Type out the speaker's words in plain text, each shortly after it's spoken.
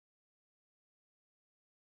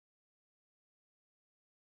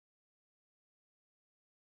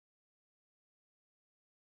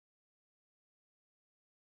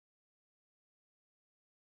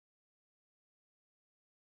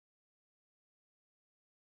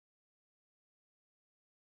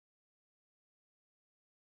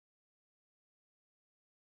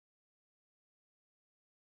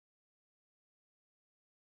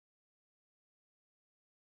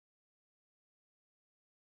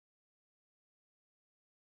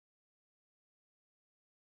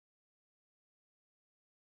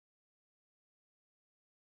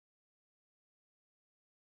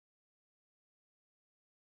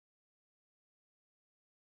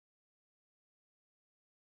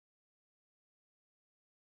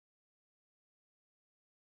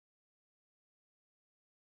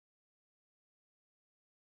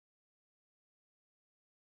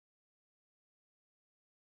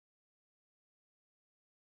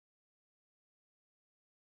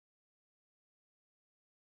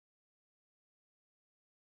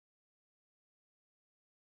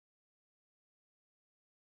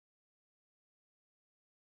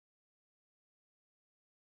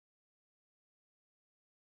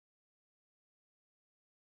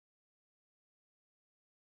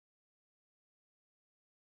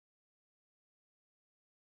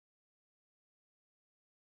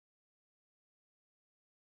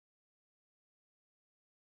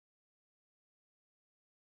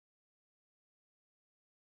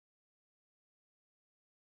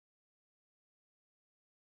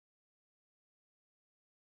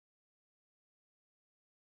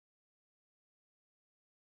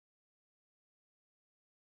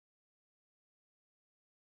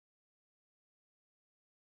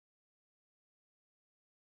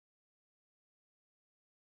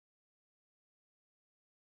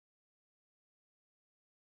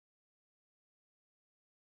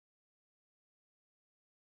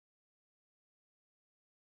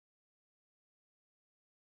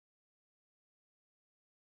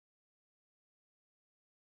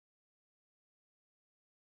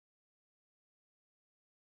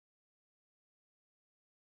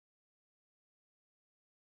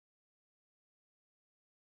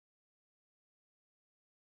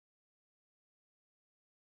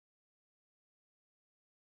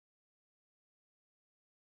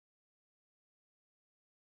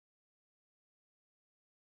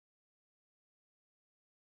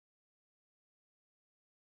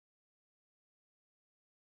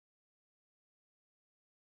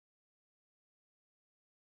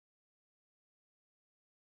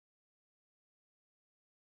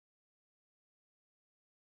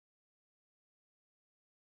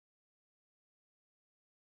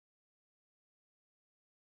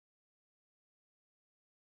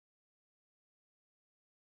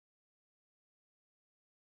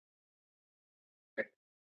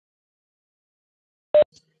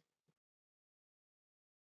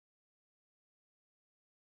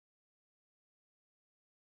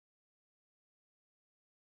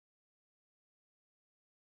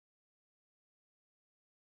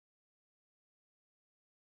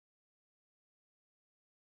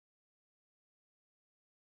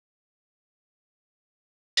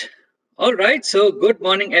All right. So, good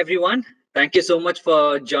morning, everyone. Thank you so much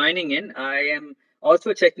for joining in. I am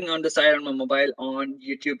also checking on the side on my mobile on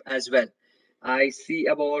YouTube as well. I see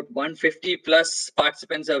about 150 plus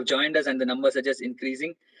participants have joined us, and the numbers are just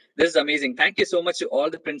increasing. This is amazing. Thank you so much to all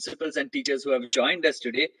the principals and teachers who have joined us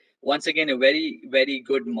today. Once again, a very, very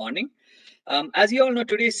good morning. As you all know,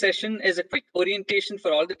 today's session is a quick orientation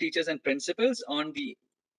for all the teachers and principals on the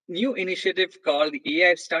new initiative called the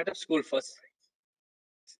AI Startup School for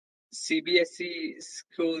CBSE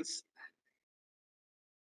schools.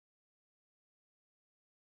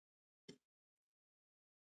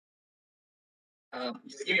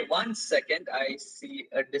 Just give me 1 second. I see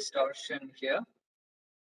a distortion here.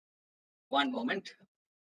 One moment.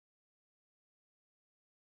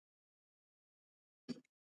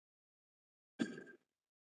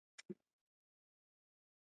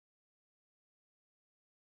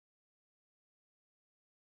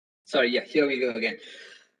 Sorry, yeah, here we go again.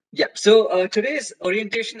 Yeah, so today's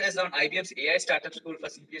orientation is on IBM's AI Startup School for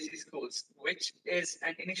CBSE schools, which is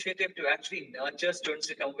an initiative to actually nurture students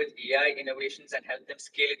to come with AI innovations and help them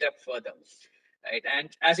scale it up further. Right, and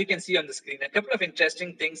as you can see on the screen, a couple of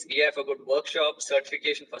interesting things: AI for Good workshop,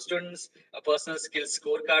 certification for students, a personal skills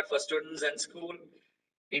scorecard for students and school,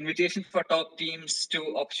 invitation for top teams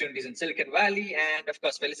to opportunities in Silicon Valley, and of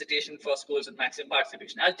course, felicitation for schools with maximum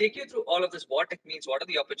participation. I'll take you through all of this, what it means, what are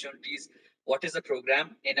the opportunities, what is the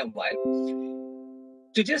program in a while.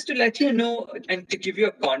 To just to let you know and to give you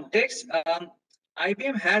a context,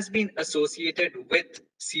 IBM has been associated with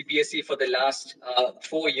CBSE for the last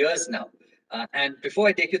 4 years now. And before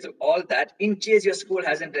I take you through all that, in case your school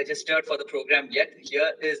hasn't registered for the program yet,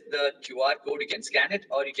 here is the QR code. You can scan it,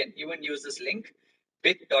 or you can even use this link,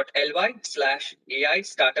 bit.ly/AI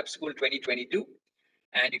Startup School 2022,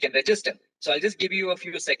 and you can register. So I'll just give you a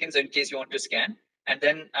few seconds in case you want to scan, and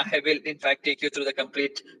then I will in fact take you through the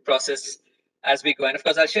complete process as we go. And of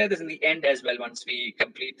course, I'll share this in the end as well once we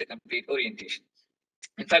complete the complete orientation.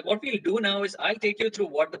 In fact, what we'll do now is I'll take you through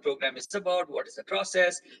what the program is about, what is the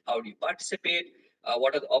process, how do you participate,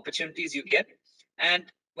 what are the opportunities you get.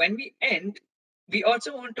 And when we end, we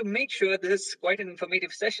also want to make sure this is quite an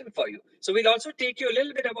informative session for you. So we'll also take you a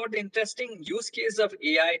little bit about the interesting use case of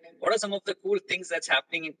AI. What are some of the cool things that's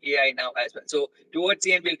happening in AI now as well? So towards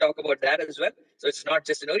the end, we'll talk about that as well. So it's not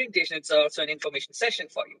just an orientation, it's also an information session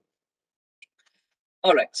for you.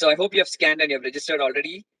 All right, so I hope you have scanned and you have registered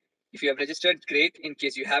already. If you have registered, great. In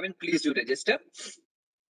case you haven't, please do register.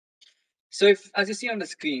 So if, as you see on the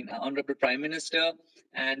screen, Honorable Prime Minister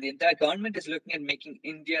and the entire government is looking at making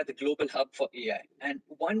India the global hub for AI, and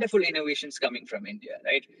wonderful innovations coming from India,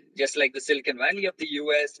 right? Just like the Silicon Valley of the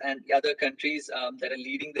US and the other countries that are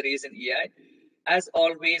leading the race in AI. As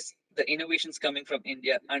always, the innovations coming from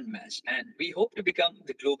India are unmatched. And we hope to become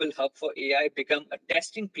the global hub for AI, become a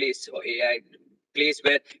testing place for AI, place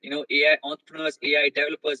where AI entrepreneurs, AI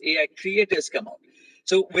developers, AI creators come out.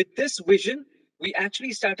 So with this vision, we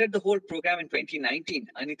actually started the whole program in 2019.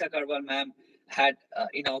 Anita Karwal ma'am had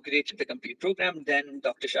inaugurated the complete program. Then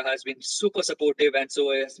Dr. Shah has been super supportive, and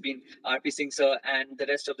so has been RP Singh sir and the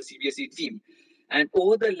rest of the CBSE team. And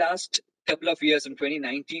over the last couple of years, from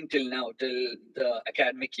 2019 till now, till the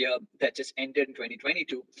academic year that just ended in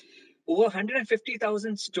 2022, over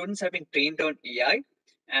 150,000 students have been trained on AI,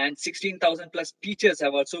 and 16,000 plus teachers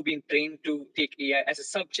have also been trained to take AI as a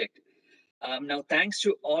subject. Now, thanks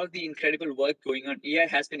to all the incredible work going on, AI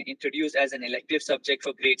has been introduced as an elective subject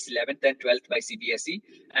for grades 11th and 12th by CBSE,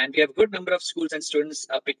 and we have a good number of schools and students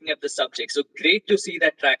picking up the subject. So great to see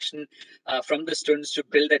that traction from the students to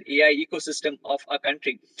build that AI ecosystem of our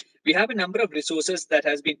country. We have a number of resources that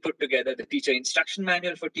has been put together: the teacher instruction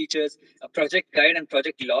manual for teachers, a project guide and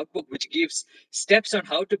project logbook, which gives steps on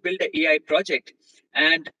how to build an AI project.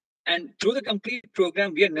 And through the complete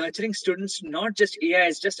program, we are nurturing students not just AI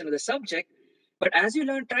as just another subject, but as you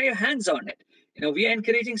learn, try your hands on it. We are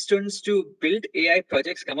encouraging students to build AI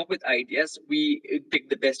projects, come up with ideas. We pick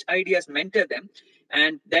the best ideas, mentor them,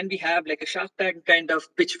 and then we have like a Shark Tank kind of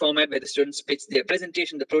pitch format where the students pitch their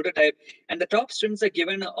presentation, the prototype, and the top students are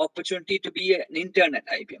given an opportunity to be an intern at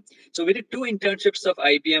IBM. So we did 2 internships of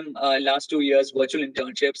IBM last 2 years, virtual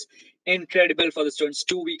internships. Incredible for the students,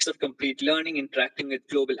 2 weeks of complete learning, interacting with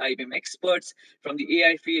global IBM experts from the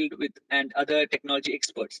AI field with and other technology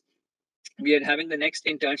experts. We are having the next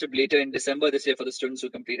internship later in December this year for the students who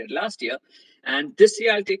completed last year. And this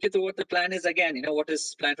year, I'll take you through what the plan is again, what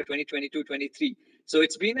is planned for 2022-23. So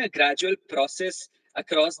it's been a gradual process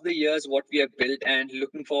across the years, what we have built, and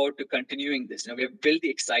looking forward to continuing this. Now, we have built the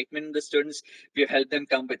excitement in the students. We have helped them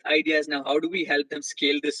come with ideas. Now, how do we help them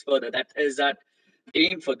scale this further? That is our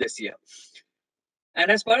aim for this year. And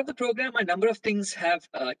as part of the program, a number of things have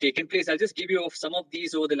taken place. I'll just give you some of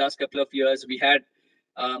these over the last couple of years. We had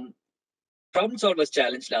um, problem solvers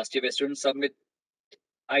challenge last year, where students submit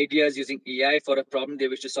ideas using AI for a problem they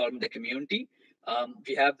wish to solve in the community.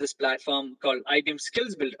 We have this platform called IBM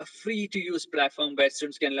Skills Build, a free to use platform where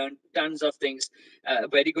students can learn tons of things, a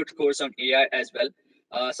very good course on AI as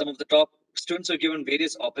well. Some of the top students are given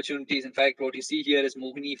various opportunities. In fact, what you see here is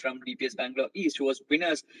Mohini from DPS Bangalore East, who was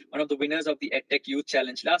one of the winners of the EdTech Youth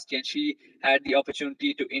Challenge last year. And she had the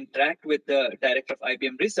opportunity to interact with the director of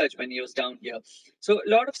IBM Research when he was down here. So a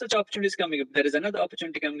lot of such opportunities coming up. There is another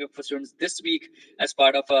opportunity coming up for students this week as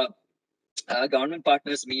part of a government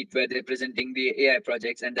partners meet where they're presenting the AI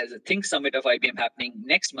projects, and there's a Think Summit of IBM happening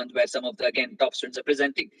next month where some of the again top students are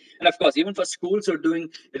presenting. And of course, even for schools who are doing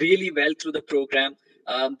really well through the program,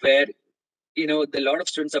 where a lot of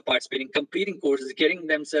students are participating, completing courses, getting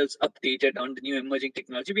themselves updated on the new emerging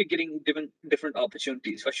technology. We're getting different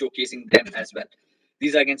opportunities for showcasing them as well.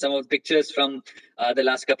 These are again some of the pictures from the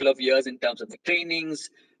last couple of years in terms of the trainings,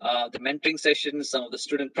 the mentoring sessions, some of the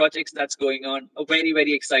student projects that's going on. A very,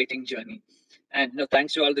 very exciting journey. And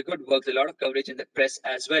thanks to all the good work, a lot of coverage in the press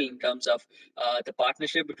as well in terms of the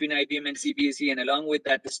partnership between IBM and CBSE, and along with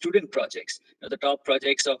that, the student projects, the top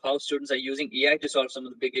projects of how students are using AI to solve some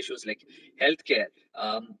of the big issues like healthcare,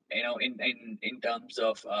 in terms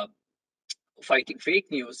of fighting fake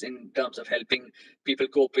news, in terms of helping people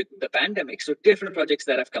cope with the pandemic. So different projects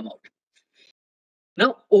that have come out.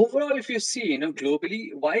 Now, overall, if you see,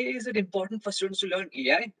 globally, why is it important for students to learn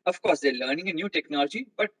AI? Of course, they're learning a new technology,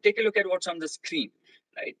 but take a look at what's on the screen,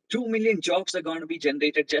 right? 2 million jobs are going to be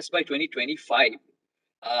generated just by 2025,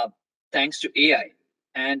 uh, thanks to AI.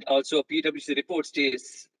 And also, a PwC report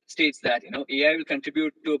states that AI will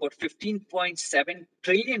contribute to about $15.7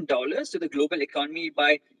 trillion to the global economy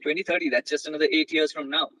by 2030. That's just another 8 years from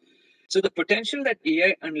now. So the potential that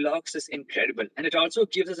AI unlocks is incredible, and it also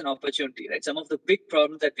gives us an opportunity, right? Some of the big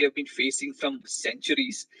problems that we have been facing from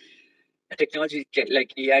centuries, a technology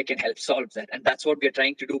like AI can help solve that. And that's what we're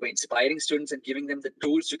trying to do by inspiring students and giving them the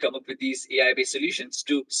tools to come up with these AI-based solutions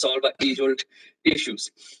to solve our age-old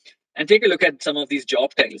issues. And take a look at some of these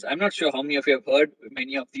job titles. I'm not sure how many of you have heard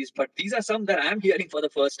many of these, but these are some that I'm hearing for the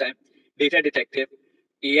first time. Data detective,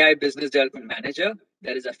 AI business development manager,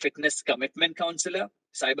 there is a fitness commitment counselor,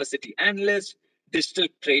 cybersecurity analyst, digital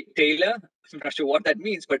tailor. I'm not sure what that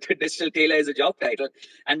means, but digital tailor is a job title.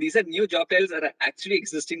 And these are new job titles that are actually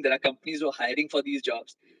existing. There are companies who are hiring for these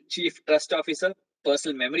jobs. Chief trust officer,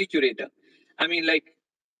 personal memory curator. I mean, like,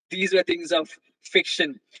 these were things of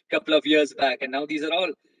fiction a couple of years back, and now these are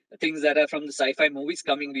all things that are from the sci-fi movies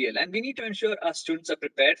coming real. And we need to ensure our students are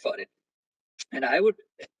prepared for it. And I would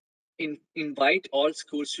invite all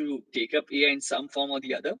schools to take up AI in some form or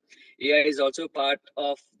the other. AI is also part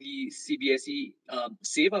of the CBSE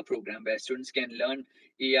SEVA program, where students can learn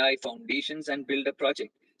AI foundations and build a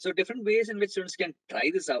project. So different ways in which students can try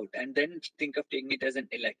this out and then think of taking it as an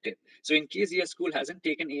elective. So in case your school hasn't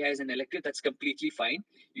taken AI as an elective, that's completely fine.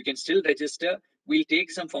 You can still register. We'll take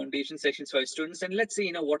some foundation sessions for our students, and let's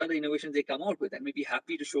see, what are the innovations they come out with, and we'll be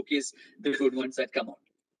happy to showcase the good ones that come out.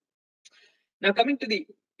 Now, coming to the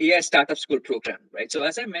AI Startup School program, right? So,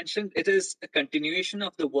 as I mentioned, it is a continuation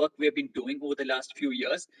of the work we have been doing over the last few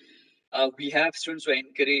years. We have students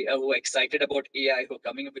who are excited about AI, who are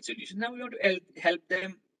coming up with solutions. Now, we want to help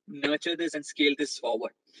them nurture this and scale this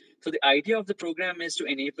forward. So, the idea of the program is to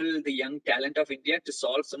enable the young talent of India to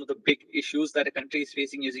solve some of the big issues that a country is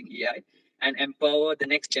facing using AI, and empower the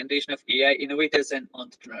next generation of AI innovators and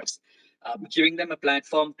entrepreneurs, giving them a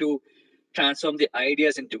platform to transform the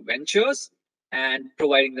ideas into ventures, and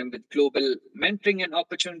providing them with global mentoring and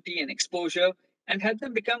opportunity and exposure, and help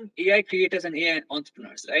them become AI creators and AI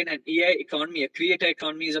entrepreneurs, right? And AI economy, a creator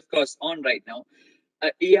economy is of course on right now.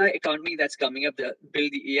 AI economy that's coming up, the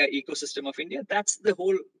build the AI ecosystem of India. That's the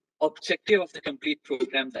whole objective of the complete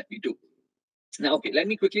program that we do. Now, okay, let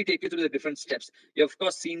me quickly take you through the different steps. You've of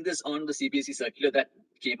course seen this on the CBSE circular that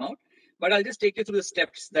came out, but I'll just take you through the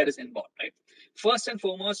steps that is involved, right? First and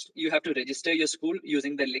foremost, you have to register your school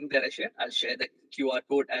using the link that I shared. I'll share the QR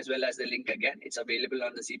code as well as the link again. It's available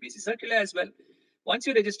on the CBSE circular as well. Once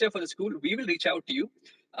you register for the school, we will reach out to you.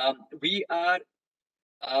 We are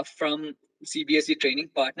from CBSE training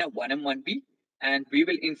partner 1M 1B, and we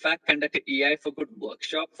will in fact conduct an AI for Good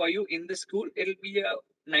workshop for you in the school. It'll be a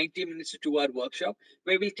 90 minutes to 2 hour workshop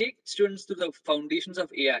where we'll take students to the foundations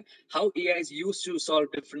of AI, how AI is used to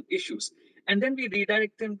solve different issues. And then we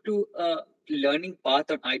redirect them to a learning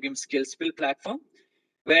path on IBM Skills Build platform,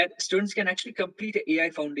 where students can actually complete an AI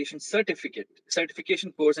foundation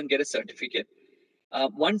certification course and get a certificate.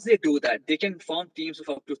 Once they do that, they can form teams of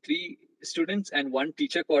up to three students and one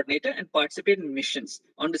teacher coordinator and participate in missions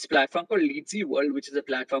on this platform called Leadsy World, which is a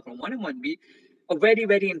platform from 1M1B. A very,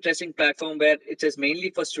 very interesting platform where it is mainly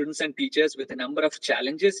for students and teachers with a number of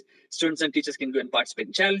challenges. Students and teachers can go and participate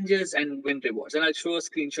in challenges and win rewards. And I'll show a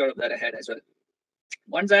screenshot of that ahead as well.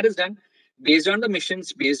 Once that is done, based on the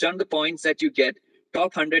missions, based on the points that you get,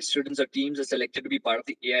 top 100 students or teams are selected to be part of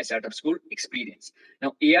the AI Startup School experience.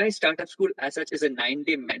 Now, AI Startup School as such is a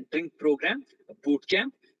 9-day mentoring program, a boot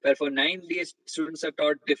camp, where for 9 days, students are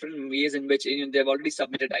taught different ways in which they've already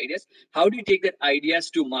submitted ideas. How do you take that ideas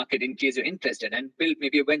to market in case you're interested and build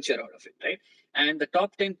maybe a venture out of it, right? And the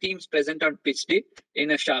top 10 teams present on pitch day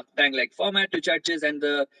in a Shark Tank like format to judges, and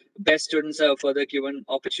the best students are further given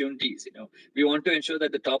opportunities. We want to ensure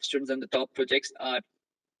that the top students and the top projects are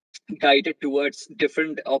guided towards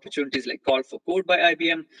different opportunities like Call for Code by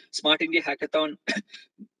IBM, Smart India Hackathon,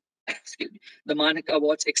 excuse me, the Manik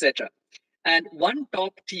Awards, etc. And one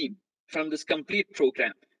top team from this complete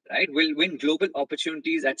program, right, will win global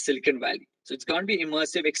opportunities at Silicon Valley. So it's going to be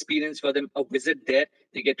immersive experience for them. A visit there,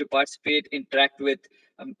 they get to participate, interact with,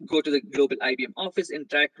 go to the global IBM office,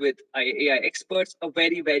 interact with AI experts. A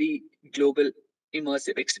very, very global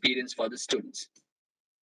immersive experience for the students.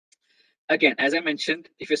 Again, as I mentioned,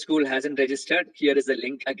 if your school hasn't registered, here is the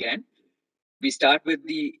link again. We start with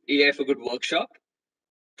the AI for Good workshop.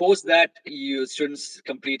 Post that, you students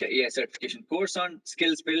complete an AI certification course on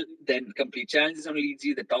skills build, then complete challenges on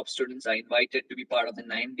Leadsy. The top students are invited to be part of the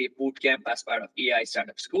 9-day boot camp as part of AI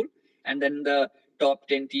Startup School. And then the top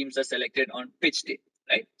 10 teams are selected on pitch day,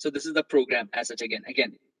 right? So this is the program as such again,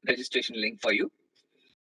 registration link for you.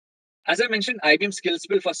 As I mentioned, IBM Skills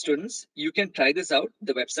Build for students. You can try this out.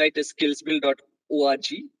 The website is skillsbuild.org.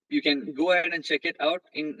 You can go ahead and check it out.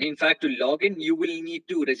 In fact, to log in, you will need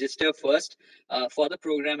to register first for the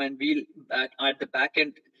program, and we'll at the back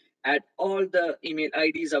end add all the email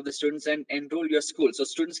IDs of the students and enroll your school so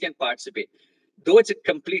students can participate. Though it's a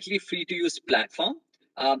completely free to use platform,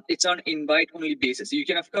 it's on invite only basis. You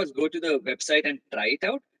can, of course, go to the website and try it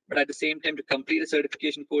out. But at the same time, to complete a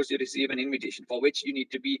certification course, you receive an invitation for which you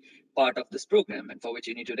need to be part of this program and for which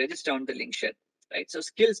you need to register on the link shared, right? So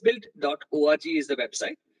skillsbuild.org is the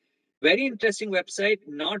website. Very interesting website,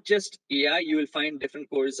 not just AI. You will find different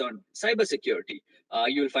courses on cybersecurity.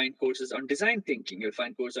 You will find courses on design thinking. You'll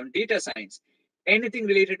find courses on data science. Anything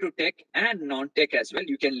related to tech and non-tech as well,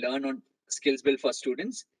 you can learn on Skills Build for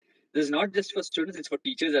students. This is not just for students, it's for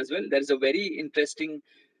teachers as well. There is a very interesting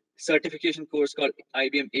certification course called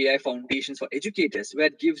IBM AI Foundations for Educators, where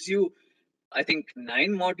it gives you, I think,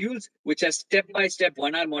 9 modules, which has step-by-step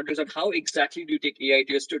 1-hour modules on how exactly do you take AI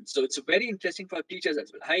to your students. So it's very interesting for teachers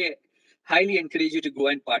as well. I highly encourage you to go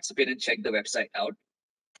and participate and check the website out.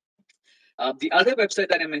 The other website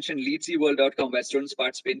that I mentioned, leadsyworld.com, where students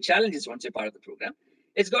participate in challenges once you're part of the program.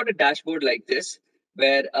 It's got a dashboard like this,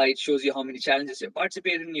 where it shows you how many challenges you've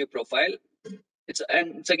participated in your profile.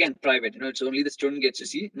 It's again private, it's only the student gets to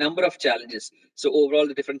see number of challenges. So overall,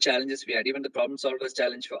 the different challenges we had, even the problem solvers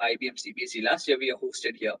challenge for IBM CBSE last year, we are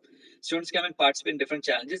hosted here. Students come and participate in different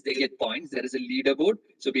challenges. They get points. There is a leaderboard.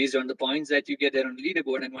 So based on the points that you get, they're on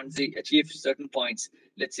leaderboard. And once they achieve certain points,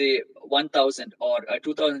 let's say 1,000 or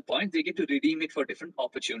 2,000 points, they get to redeem it for different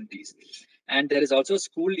opportunities. And there is also a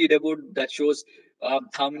school leaderboard that shows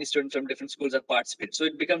how many students from different schools have participated. So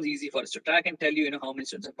it becomes easy for us to track and tell you, how many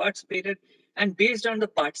students have participated. And based on the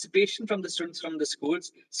participation from the students from the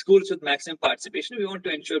schools with maximum participation, we want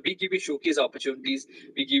to ensure we give you showcase opportunities.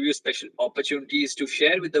 We give you special opportunities to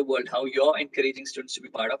share with the world how you're encouraging students to be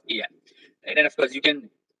part of AI. And then, of course, you can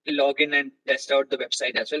log in and test out the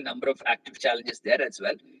website as well. Number of active challenges there as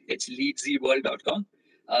well. It's leadzyworld.com.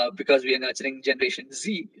 Because we are nurturing Generation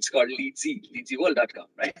Z, it's called leadzyworld.com,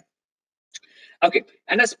 right? Okay,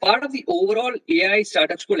 and as part of the overall AI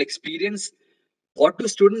Startup School experience, what do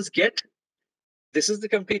students get? This is the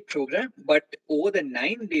complete program, but over the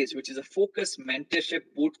 9 days, which is a focused mentorship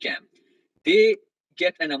boot camp, they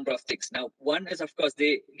get a number of things. Now, one is, of course,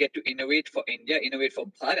 they get to innovate for India, innovate for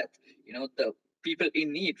Bharat, the people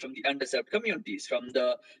in need from the underserved communities, from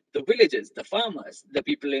the villages, the farmers, the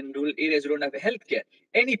people in rural areas who don't have healthcare,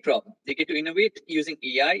 any problem. They get to innovate using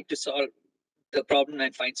AI to solve the problem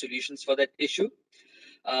and find solutions for that issue.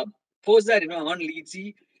 Post that, on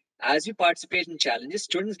Leadsy, as you participate in challenges,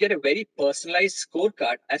 students get a very personalized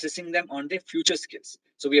scorecard assessing them on their future skills.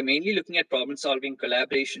 So we are mainly looking at problem solving,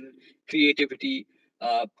 collaboration, creativity,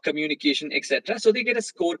 communication, etc. So they get a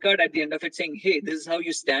scorecard at the end of it saying, hey, this is how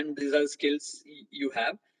you stand, these are the skills you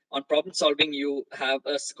have. On problem solving, you have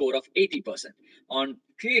a score of 80%. On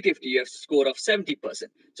creativity, you have a score of 70%. So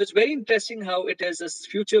it's very interesting how it is a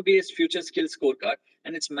future-based, future skill scorecard,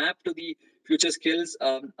 and it's mapped to the future skills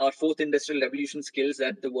or fourth industrial revolution skills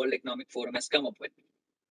that the World Economic Forum has come up with.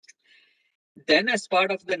 Then, as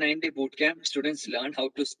part of the 9-day bootcamp, students learn how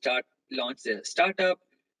to launch their startup,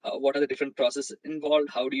 what are the different processes involved,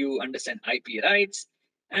 how do you understand IP rights,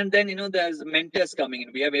 and then there's mentors coming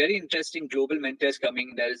in. We have very interesting global mentors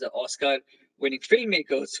coming. There is an Oscar-winning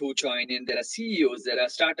filmmakers who join in. There are CEOs, there are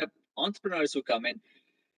startup entrepreneurs who come in,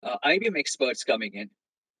 IBM experts coming in.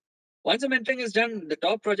 Once the mentoring is done, the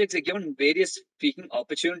top projects are given various speaking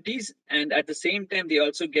opportunities, and at the same time, they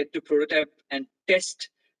also get to prototype and test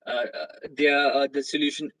the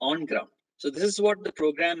solution on ground. So this is what the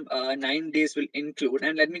program 9 days will include.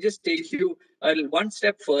 And let me just take you one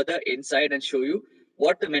step further inside and show you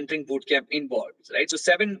what the mentoring bootcamp involves, right? So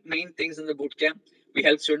 7 main things in the bootcamp. We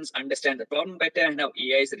help students understand the problem better and how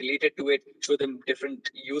AI is related to it, show them different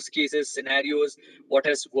use cases, scenarios, what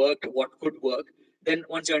has worked, what could work. Then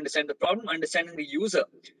once you understand the problem, understanding the user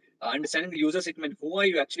segment, who are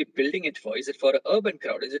you actually building it for? Is it for an urban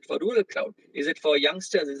crowd? Is it for rural crowd? Is it for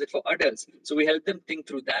youngsters? Is it for adults? So we help them think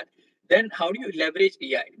through that. Then how do you leverage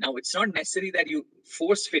AI? Now, it's not necessary that you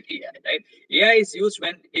force fit AI, right? AI is used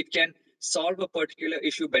when it can solve a particular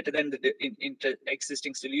issue better than the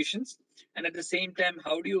existing solutions. And at the same time,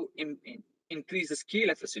 how do you increase the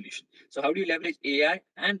scale of a solution? So how do you leverage AI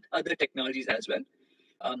and other technologies as well?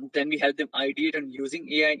 Then we help them ideate on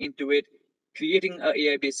using AI into it, creating an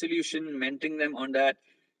AI-based solution, mentoring them on that,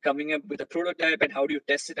 coming up with a prototype, and how do you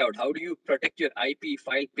test it out? How do you protect your IP,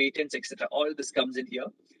 file patents, etc.? All this comes in here.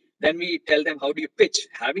 Then we tell them how do you pitch.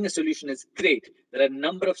 Having a solution is great. There are a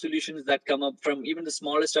number of solutions that come up from even the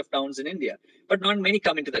smallest of towns in India, but not many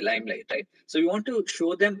come into the limelight, right? So we want to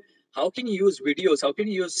show them how can you use videos, how can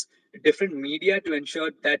you use different media to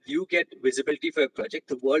ensure that you get visibility for your project,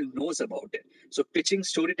 the world knows about it. So pitching,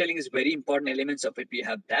 storytelling is very important elements of it. We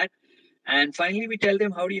have that. And finally, we tell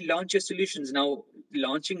them how do you launch your solutions. Now,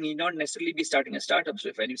 launching need not necessarily be starting a startup. So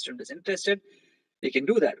if any student is interested, they can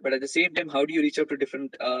do that. But at the same time, how do you reach out to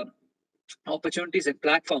different opportunities and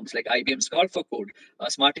platforms like IBM's Call for Code,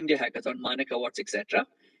 Smart India Hackathon, Manik Awards, etc.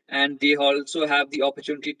 And they also have the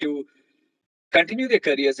opportunity to continue their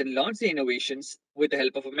careers and launch the innovations with the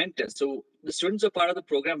help of a mentor. So the students are part of the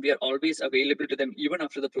program. We are always available to them even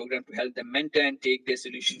after the program to help them mentor and take their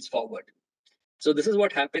solutions forward. So this is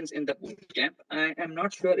what happens in the bootcamp. I am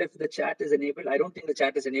not sure if the chat is enabled. I don't think the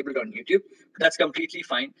chat is enabled on YouTube. That's completely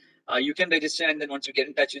fine. You can register, and then once you get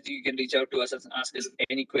in touch with you can reach out to us and ask us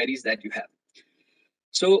any queries that you have.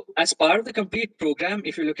 So as part of the complete program,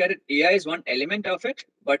 if you look at it, AI is one element of it,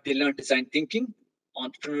 but they learn design thinking,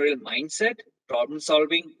 entrepreneurial mindset, problem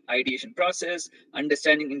solving, ideation process,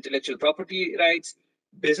 understanding intellectual property rights,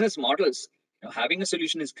 business models. Now, having a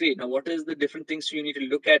solution is great. Now, what is the different things you need to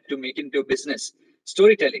look at to make it into a business?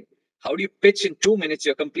 Storytelling. How do you pitch in 2 minutes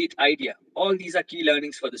your complete idea? All these are key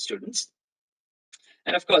learnings for the students.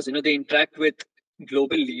 And of course, they interact with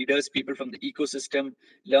global leaders, people from the ecosystem,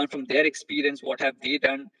 learn from their experience, what have they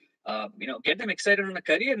done, get them excited on a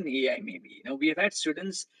career in AI maybe. We have had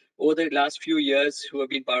students over the last few years who have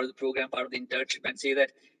been part of the program, part of the internship, and say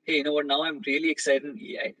that, hey, you know what, now I'm really excited in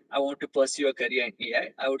AI. I want to pursue a career in AI.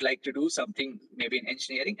 I would like to do something maybe in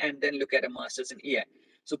engineering and then look at a master's in AI.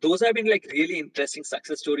 So those have been like really interesting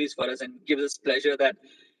success stories for us and gives us pleasure that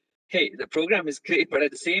hey, the program is great, but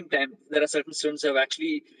at the same time, there are certain students who have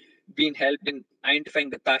actually been helped in identifying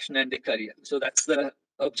the passion and their career. So that's the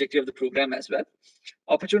objective of the program as well.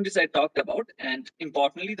 Opportunities I talked about, and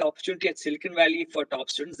importantly, the opportunity at Silicon Valley for top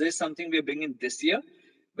students. This is something we're bringing this year.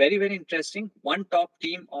 Very, very interesting. One top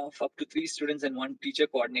team of up to 3 students and 1 teacher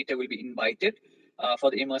coordinator will be invited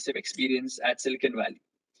for the immersive experience at Silicon Valley.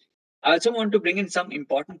 I also want to bring in some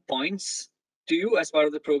important points to you as part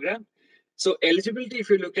of the program. So eligibility, if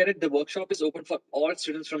you look at it, the workshop is open for all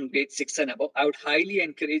students from grade 6 and above. I would highly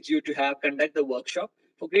encourage you to conduct the workshop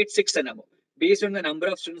for grade 6 and above. Based on the number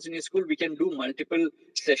of students in your school, we can do multiple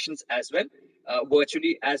sessions as well,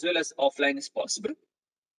 virtually as well as offline as possible.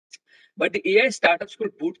 But the AI Startup School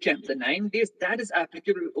Bootcamp, the 9 days, that is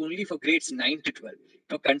applicable only for grades 9 to 12.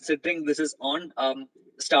 Now, considering this is on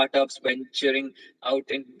startups venturing out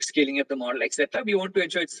and scaling up the model, etc., we want to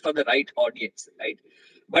ensure it's for the right audience, right?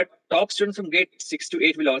 But top students from grade 6 to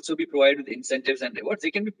 8 will also be provided with incentives and rewards.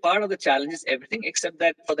 They can be part of the challenges, everything, except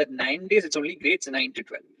that for that 9 days, it's only grades 9 to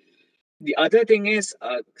 12. The other thing is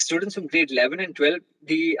students from grade 11 and 12,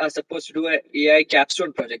 they are supposed to do an AI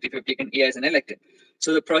capstone project if you've taken AI as an elective.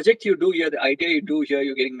 So the project you do here, the idea you do here,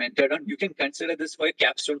 you're getting mentored on, you can consider this for a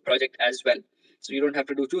capstone project as well. So you don't have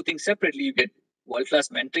to do 2 things separately. You get world-class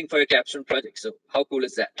mentoring for your capstone project. So how cool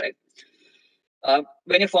is that, right?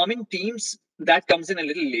 When you're forming teams, That comes in a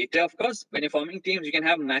little later, of course. When you're forming teams, you can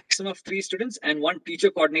have maximum of 3 students, and one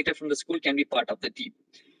teacher coordinator from the school can be part of the team.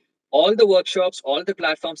 All the workshops, all the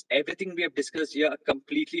platforms, everything we have discussed here are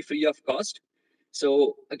completely free of cost.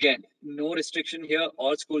 So again, no restriction here.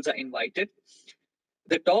 All schools are invited.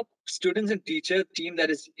 The top students and teacher team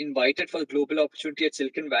that is invited for the global opportunity at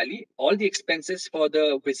Silicon Valley, all the expenses for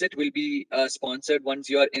the visit will be sponsored once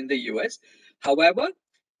you are in the US. However,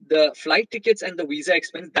 the flight tickets and the visa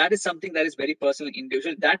expense, that is something that is very personal,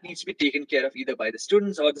 individual. That needs to be taken care of either by the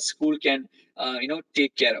students or the school can,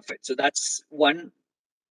 take care of it. So that's one,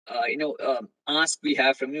 ask we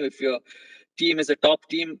have from you. If your team is a top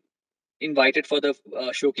team invited for the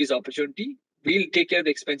showcase opportunity, we'll take care of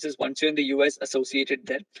the expenses once you're in the US associated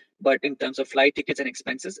there. But in terms of flight tickets and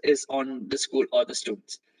expenses is on the school or the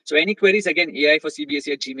students. So any queries, again, AI for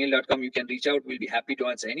CBSE at gmail.com, you can reach out. We'll be happy to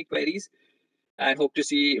answer any queries and hope to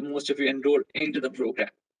see most of you enroll into the program.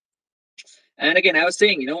 And again, I was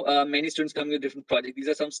saying, many students come with different projects. These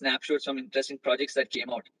are some snapshots, some interesting projects that came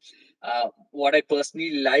out. What I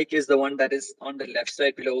personally like is the one that is on the left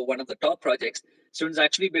side below, one of the top projects. Students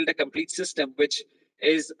actually built a complete system which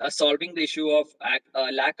is solving the issue of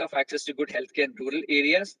lack of access to good healthcare in rural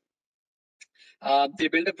areas. They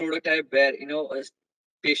build a prototype where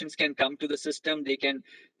patients can come to the system, they can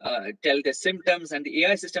tell their symptoms, and the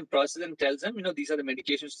AI system processes and tells them, these are the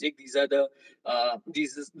medications to take, these are the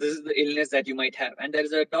this is the illness that you might have, and there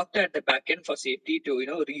is a doctor at the back end for safety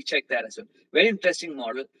to recheck that as well. Very interesting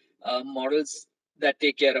model. Models that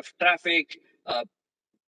take care of traffic,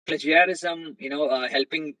 plagiarism,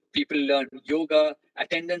 helping people learn yoga,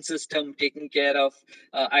 attendance system, taking care of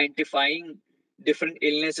identifying different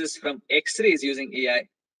illnesses from X-rays using AI,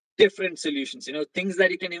 different solutions, things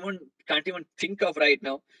that you can't even think of right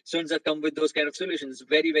now. Students have come with those kind of solutions.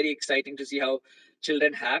 Very, very exciting to see how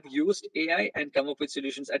children have used AI and come up with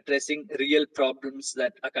solutions addressing real problems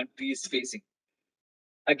that a country is facing.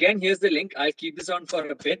 Again, here's the link. I'll keep this on for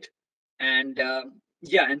a bit. And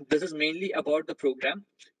yeah, and this is mainly about the program.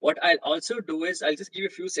 What I'll also do is I'll just give you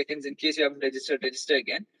a few seconds in case you haven't registered, register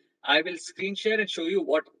again. I will screen share and show you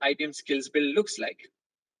what IBM Skills Build looks like.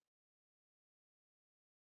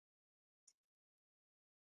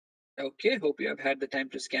 Okay, hope you have had the time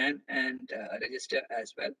to scan and register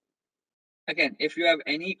as well. Again, if you have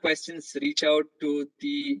any questions, reach out to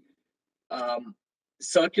the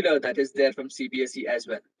circular that is there from CBSE as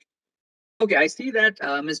well. Okay, I see that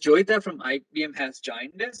Ms. Joita from IBM has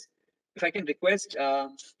joined us. If I can request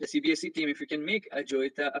the CBSE team, if you can make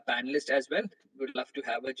Joita a panelist as well, would love to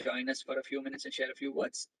have her join us for a few minutes and share a few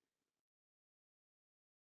words.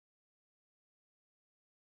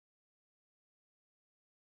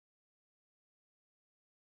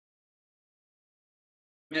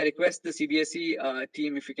 May I request the CBSE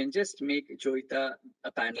team if you can just make Joita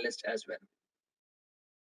a panelist as well.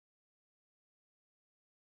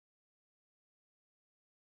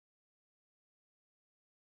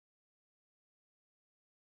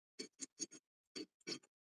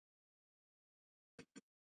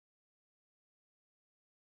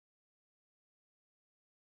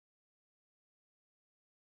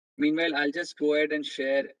 Meanwhile, I'll just go ahead and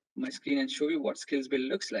share my screen and show you what Skills Build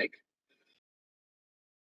looks like.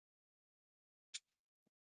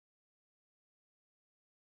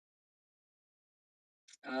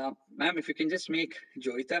 Ma'am, if you can just make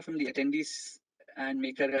Joita from the attendees and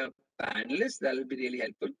make her a panelist, that will be really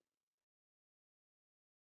helpful.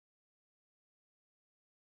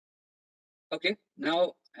 Okay,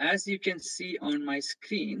 now as you can see on my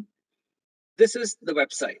screen, this is the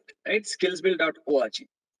website, right? Skillsbuild.org.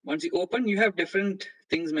 Once you open, you have different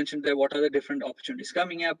things mentioned there. What are the different opportunities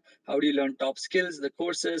coming up? How do you learn top skills, the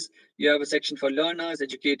courses? You have a section for learners,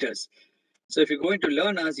 educators. So if you go into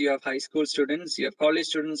learners, you have high school students, you have college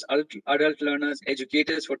students, adult learners,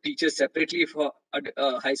 educators. For teachers separately, for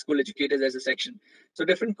high school educators, there's a section. So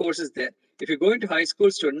different courses there. If you go into high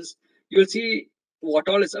school students, you'll see what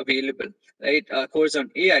all is available, right? Course on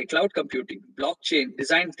AI, cloud computing, blockchain,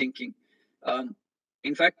 design thinking. Um,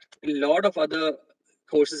 in fact, a lot of other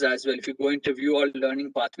courses as well. If you go into view all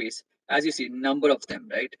learning pathways, as you see, number of them,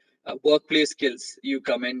 right? Workplace skills, you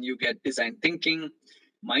come in, you get design thinking,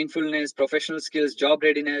 mindfulness, professional skills, job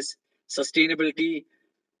readiness, sustainability.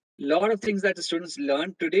 A lot of things that the students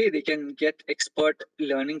learn today, they can get expert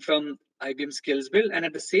learning from IBM Skills Build, and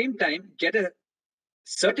at the same time get a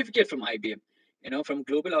certificate from IBM. From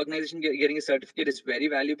global organization, getting a certificate is very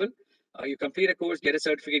valuable. You complete a course, get a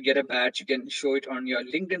certificate, get a badge. You can show it on your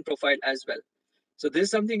LinkedIn profile as well. So this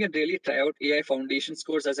is something you can really try out. AI Foundations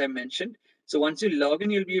course, as I mentioned. So once you log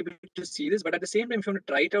in, you'll be able to see this. But at the same time, if you want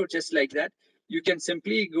to try it out just like that, you can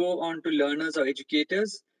simply go on to learners or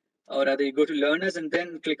educators, or rather you go to learners and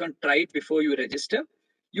then click on try it before you register,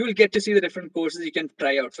 you will get to see the different courses you can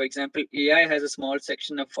try out. For example, AI has a small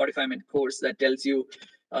section of 45-minute course that tells you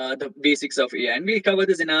the basics of AI. And we'll cover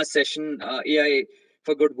this in our session, AI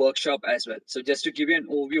for Good workshop as well. So just to give you an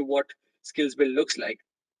overview of what Skills Build looks like,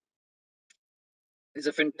 it's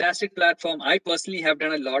a fantastic platform. I personally have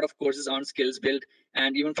done a lot of courses on Skills Build,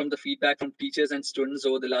 and even from the feedback from teachers and students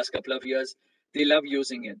over the last couple of years, they love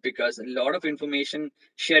using it because a lot of information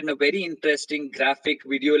shared in a very interesting graphic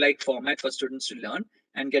video-like format for students to learn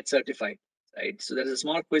and get certified. Right. So there's a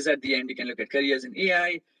small quiz at the end. You can look at careers in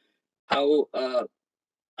AI, how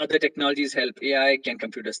other technologies help AI, can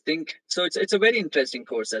computers think. So it's a very interesting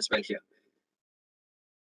course as well here.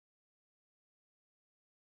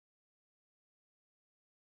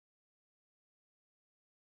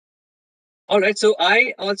 All right. So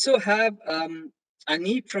I also have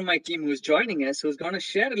Aneep from my team who's joining us, who's going to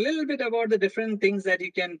share a little bit about the different things that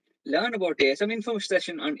you can learn about AI, some info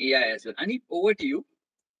session on AI as well. Aneep, over to you.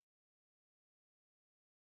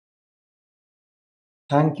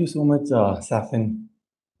 Thank you so much, Safin.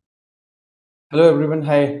 Hello, everyone.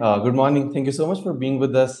 Hi, good morning. Thank you so much for being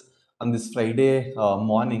with us on this Friday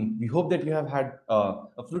morning. We hope that you have had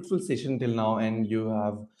a fruitful session till now and you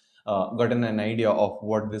have gotten an idea of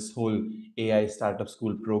what this whole AI Startup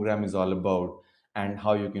School program is all about and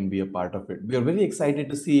how you can be a part of it. We are very excited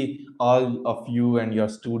to see all of you and your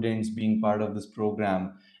students being part of this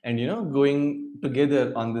program and, going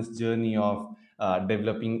together on this journey of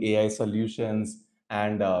developing AI solutions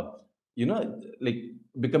and, like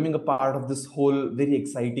becoming a part of this whole very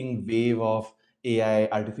exciting wave of AI,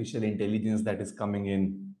 artificial intelligence that is coming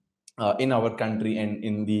in our country and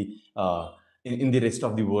in the rest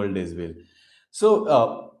of the world as well.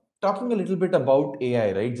 So, talking a little bit about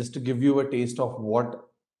AI, right? Just to give you a taste of what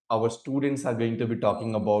our students are going to be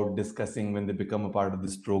talking about, discussing when they become a part of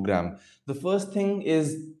this program. The first thing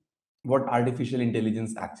is what artificial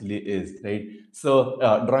intelligence actually is, right? So,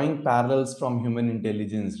 drawing parallels from human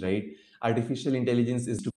intelligence, right? Artificial intelligence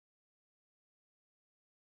is to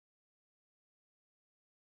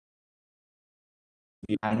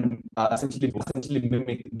and essentially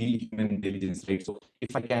mimic the human intelligence, right? So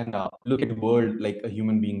if I can look at the world like a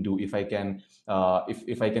human being do, if I can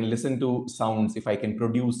if I can listen to sounds, if I can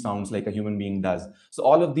produce sounds like a human being does, so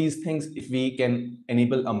all of these things, if we can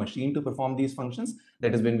enable a machine to perform these functions,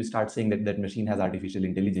 that is when we start saying that that machine has artificial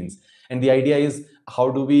intelligence. And the idea is,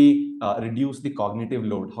 how do we reduce the cognitive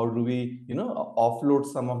load? How do we offload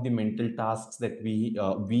some of the mental tasks that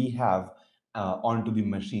we have onto the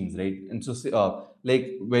machines, right? And so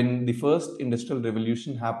like when the first industrial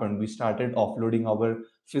revolution happened, we started offloading our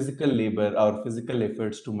physical labor, our physical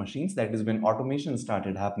efforts to machines. That is when automation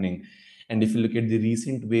started happening. And if you look at the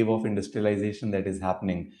recent wave of industrialization that is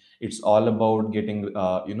happening, it's all about getting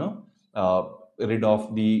uh, rid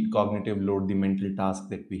of the cognitive load, the mental task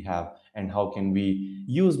that we have, and how can we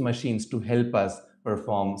use machines to help us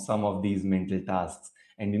perform some of these mental tasks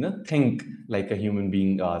and think like a human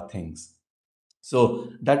being thinks. So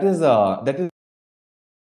that is the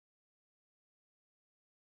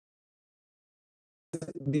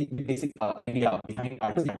basic idea behind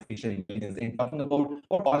artificial intelligence, and talking about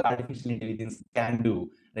what all artificial intelligence can do,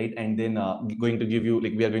 right? And then going to give you,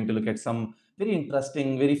 like, we are going to look at some very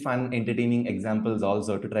interesting, very fun, entertaining examples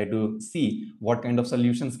also to try to see what kind of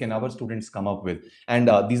solutions can our students come up with. And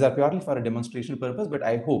these are purely for a demonstration purpose, but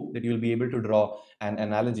I hope that you will be able to draw an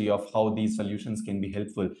analogy of how these solutions can be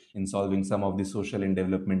helpful in solving some of the social and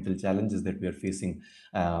developmental challenges that we are facing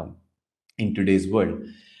in today's world.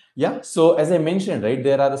 Yeah. So as I mentioned, right,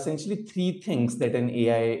 there are essentially three things that an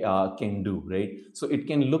AI can do, right? So it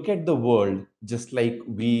can look at the world just like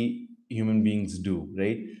we human beings do,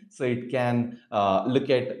 right? So it can look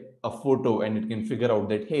at a photo and it can figure out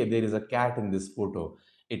that, hey, there is a cat in this photo.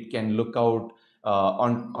 It can look out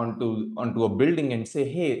onto a building and say,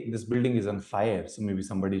 hey, this building is on fire, so maybe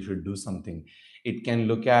somebody should do something. It can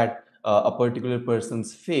look at a particular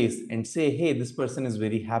person's face and say, hey, this person is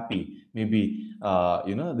very happy, maybe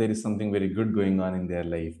there is something very good going on in their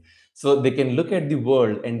life. So they can look at the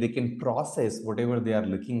world and they can process whatever they are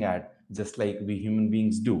looking at just like we human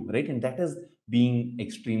beings do, right? And that is being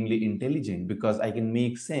extremely intelligent, because I can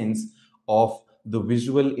make sense of the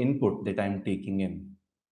visual input that I'm taking in.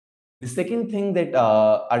 The second thing that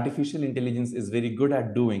artificial intelligence is very good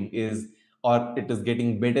at doing is, or it is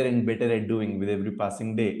getting better and better at doing with every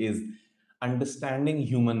passing day, is understanding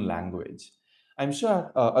human language. I'm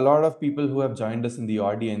sure a lot of people who have joined us in the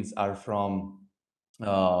audience are from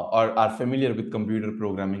or are familiar with computer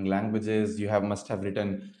programming languages. You have must have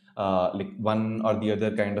written like one or the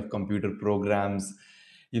other kind of computer programs.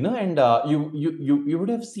 And you would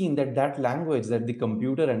have seen that language that the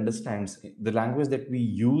computer understands, the language that we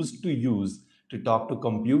used to use to talk to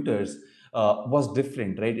computers, was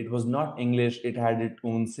different, right? It was not English. It had its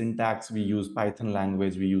own syntax. We use Python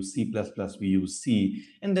language, we use C++, we use C,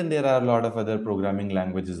 and then there are a lot of other programming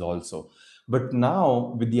languages also. But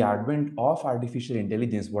now, with the advent of artificial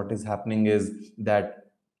intelligence, what is happening is that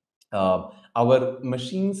our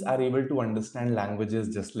machines are able to understand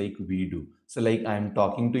languages just like we do. So, like, I'm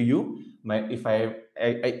talking to you, if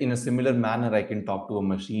in a similar manner, I can talk to a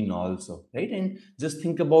machine also, right? And just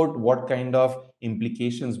think about what kind of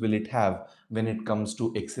implications will it have when it comes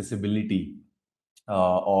to accessibility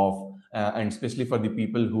of and especially for the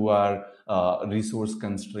people who are resource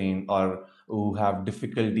constrained, or who have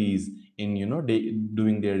difficulties in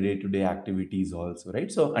doing their day-to-day activities also,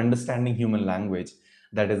 right? So understanding human language,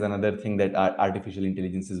 that is another thing that artificial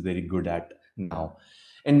intelligence is very good at now.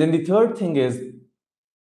 And then the third thing is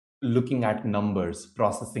looking at numbers,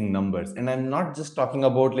 processing numbers. And I'm not just talking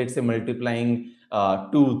about, let's say, multiplying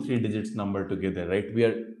 2 3 digits number together, right? We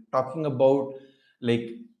are talking about like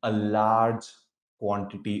a large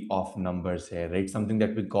quantity of numbers here, right? Something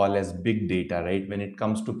that we call as big data, right? When it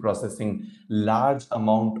comes to processing large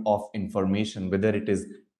amount of information, whether it is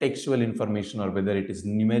textual information or whether it is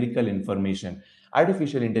numerical information,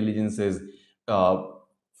 artificial intelligence is uh,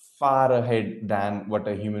 far ahead than what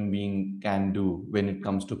a human being can do when it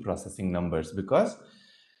comes to processing numbers, because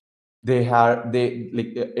they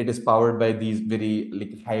like it is powered by these very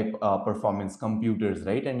like high performance computers,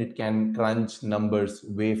 right? And it can crunch numbers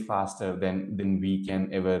way faster than we can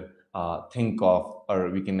ever think of, or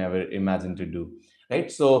we can ever imagine to do,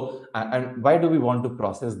 right? So and why do we want to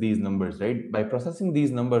process these numbers, right? By processing these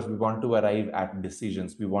numbers, we want to arrive at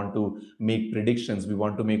decisions, we want to make predictions, we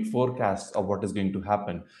want to make forecasts of what is going to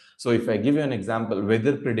happen. So if I give you an example,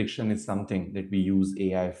 weather prediction is something that we use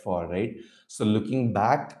AI for, right? So looking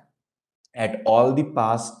back at all the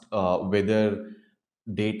past weather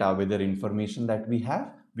data, weather information that we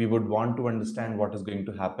have, we would want to understand what is going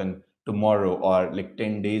to happen tomorrow or like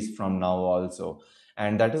 10 days from now also.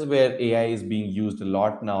 And that is where AI is being used a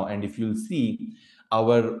lot now. And if you'll see,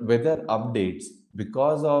 our weather updates,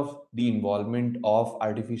 because of the involvement of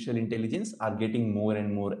artificial intelligence, are getting more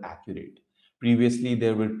and more accurate. Previously,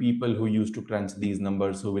 there were people who used to crunch these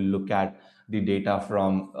numbers, who will look at the data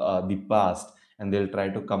from the past, and they'll try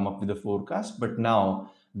to come up with a forecast. But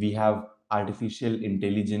now we have artificial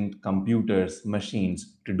intelligent computers,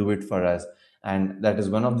 machines to do it for us. And that is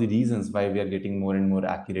one of the reasons why we are getting more and more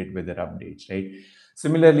accurate weather updates, right?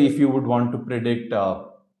 Similarly, if you would want to predict,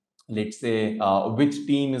 let's say, which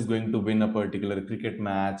team is going to win a particular cricket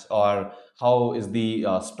match, or how is the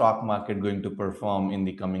stock market going to perform in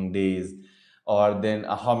the coming days, or then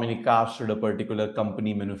how many cars should a particular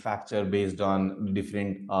company manufacture based on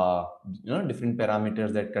different different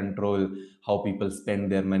parameters that control how people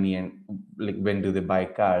spend their money, and like when do they buy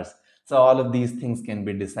cars. So all of these things can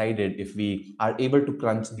be decided if we are able to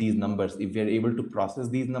crunch these numbers, if we are able to process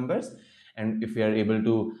these numbers, and if we are able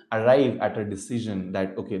to arrive at a decision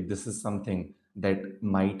that okay, this is something that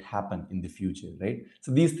might happen in the future, right?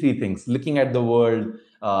 So these three things: looking at the world,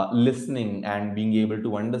 listening and being able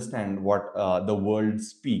to understand what the world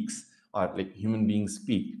speaks, or like human beings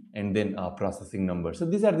speak, and then processing numbers. So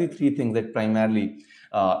these are the three things that primarily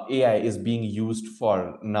AI is being used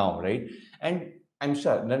for now, right? And I'm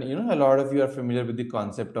sure that a lot of you are familiar with the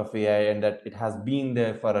concept of AI, and that it has been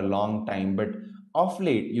there for a long time. But of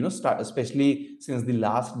late, especially since the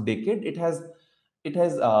last decade, it has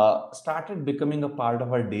started becoming a part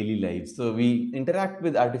of our daily lives. So we interact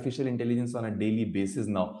with artificial intelligence on a daily basis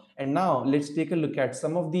now. And now let's take a look at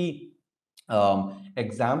some of the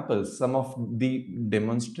examples, some of the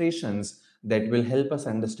demonstrations that will help us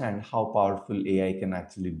understand how powerful AI can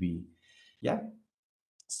actually be. Yeah.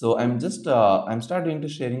 So I'm starting to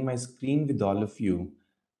sharing my screen with all of you,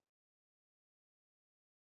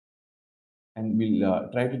 and we'll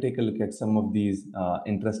try to take a look at some of these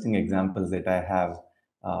interesting examples that I have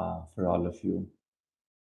for all of you.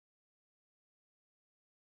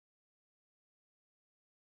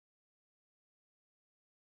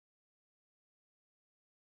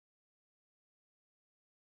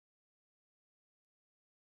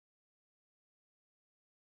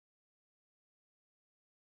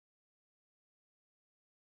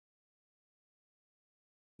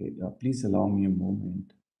 Okay, please allow me a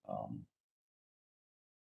moment. Um,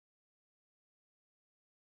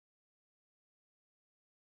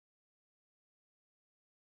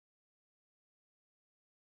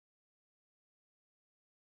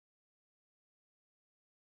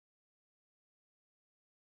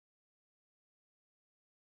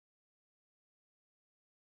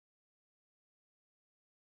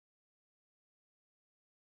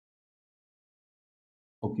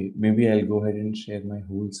 Okay, maybe I'll go ahead and share my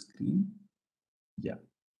whole screen. Yeah.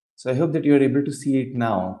 So I hope that you're able to see it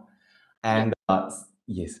now. And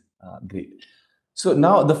yes, great. So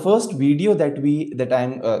now the first video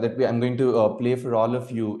I'm going to play for all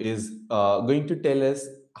of you is going to tell us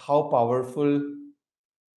how powerful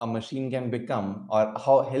a machine can become, or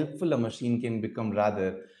how helpful a machine can become,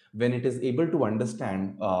 rather, when it is able to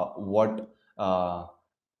understand what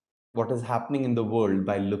is happening in the world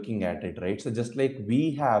by looking at it, right? So just like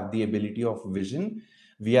we have the ability of vision,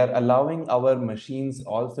 we are allowing our machines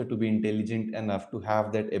also to be intelligent enough to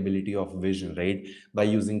have that ability of vision, right? By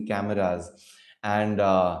using cameras, and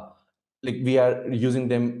like we are using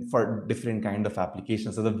them for different kind of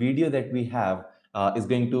applications. So the video that we have is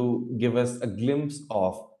going to give us a glimpse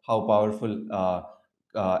of how powerful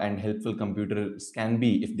and helpful computers can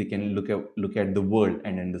be if they can look at the world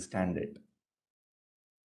and understand it.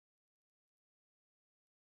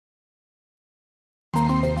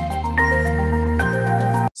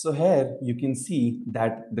 So here you can see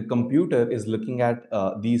that the computer is looking at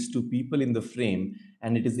these two people in the frame,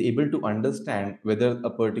 and it is able to understand whether a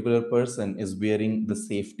particular person is wearing the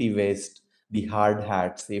safety vest, the hard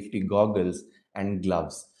hat, safety goggles, and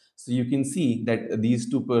gloves. So you can see that these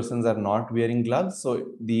two persons are not wearing gloves.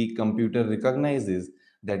 So the computer recognizes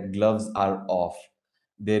that gloves are off.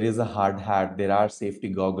 There is a hard hat, there are safety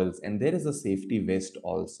goggles, and there is a safety vest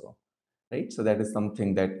also, right? So that is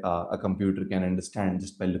something that a computer can understand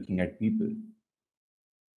just by looking at people.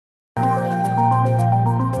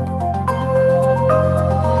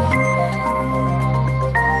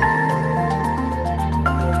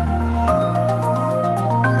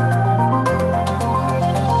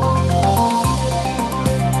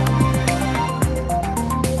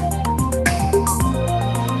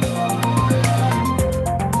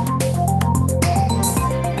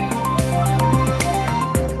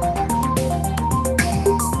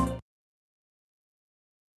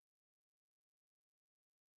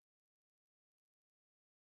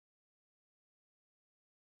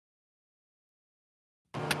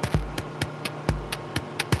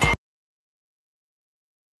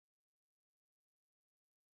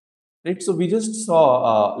 Right, so we just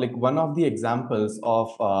saw like one of the examples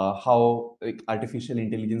of how like artificial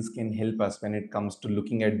intelligence can help us when it comes to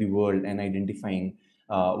looking at the world and identifying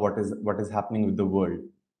what is happening with the world,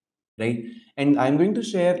 right? And I'm going to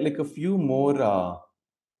share like a few more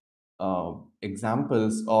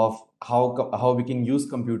examples of how we can use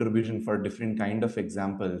computer vision for different kind of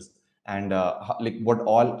examples, and like what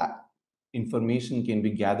all information can be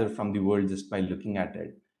gathered from the world just by looking at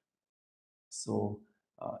it. So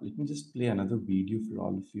let me just play another video for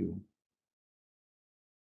all of you.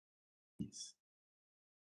 Yes.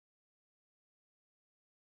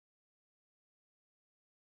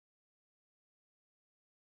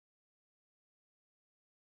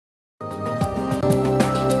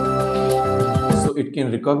 So it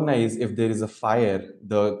can recognize if there is a fire.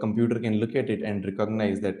 The computer can look at it and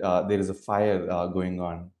recognize that there is a fire going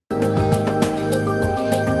on.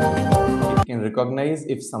 It can recognize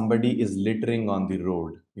if somebody is littering on the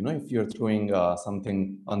road. You know, if you're throwing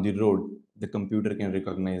something on the road, the computer can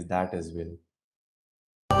recognize that as well.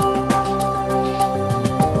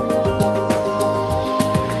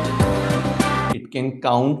 It can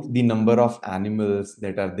count the number of animals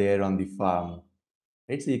that are there on the farm.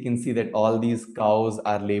 Right, so you can see that all these cows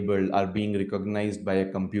are labeled, are being recognized by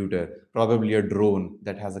a computer, probably a drone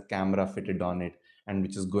that has a camera fitted on it and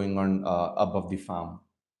which is going on above the farm.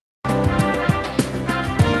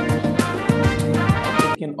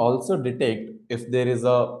 It can also detect if there is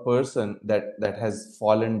a person that has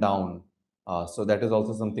fallen down. So that is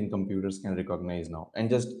also something computers can recognize now. And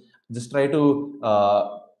just try to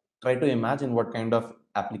imagine what kind of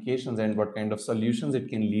applications and what kind of solutions it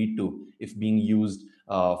can lead to if being used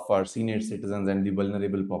for senior citizens and the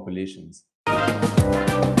vulnerable populations. It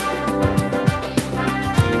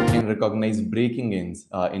can recognize breaking-ins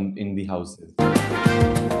in the houses.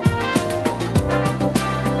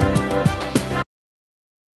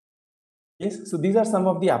 Yes, so these are some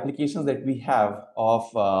of the applications that we have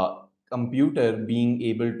of computer being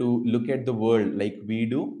able to look at the world like we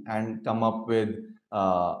do and come up with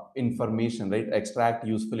information, right? Extract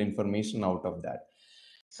useful information out of that.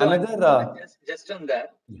 So Another, just on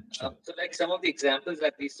that, yeah, sure. so like some of the examples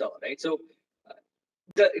that we saw, right? So uh,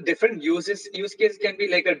 the different use case can be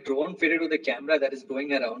like a drone fitted with a camera that is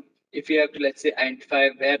going around. If you have to, let's say,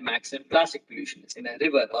 identify where maximum plastic pollution is in a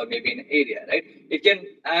river or maybe in an area, right? It can,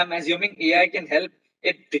 I'm assuming AI can help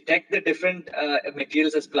it detect the different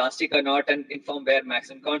materials as plastic or not and inform where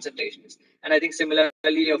maximum concentration is. And I think similarly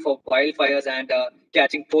for wildfires and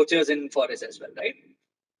catching poachers in forests as well, right?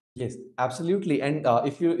 Yes, absolutely. And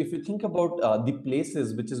if you think about the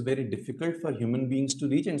places which is very difficult for human beings to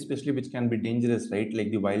reach, and especially which can be dangerous, right?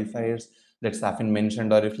 Like the wildfires that Safin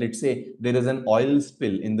mentioned, or if let's say there is an oil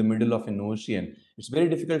spill in the middle of an ocean, it's very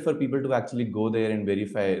difficult for people to actually go there and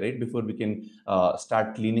verify, right? Before we can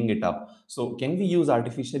start cleaning it up. So can we use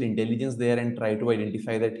artificial intelligence there and try to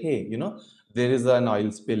identify that, hey, there is an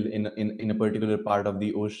oil spill in a particular part of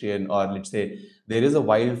the ocean, or let's say there is a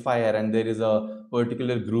wildfire and there is a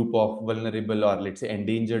particular group of vulnerable or let's say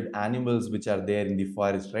endangered animals which are there in the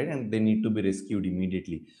forest, right? And they need to be rescued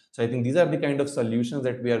immediately. So I think these are the kind of solutions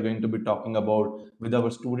that we are going to be talking about with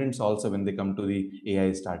our students also when they come to the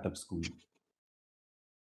AI startup school.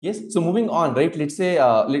 Yes. So moving on, right? Let's say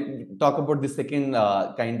talk about the second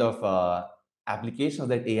kind of applications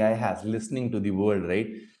that AI has, listening to the world, right?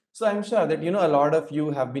 So I'm sure that a lot of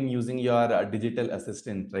you have been using your digital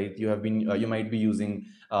assistant, right? You might be using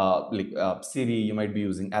Siri, you might be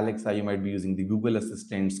using Alexa, you might be using the Google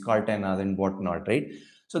Assistants, Cortana, and whatnot, right?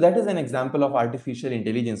 So that is an example of artificial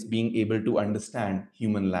intelligence being able to understand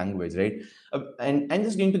human language, right? And I'm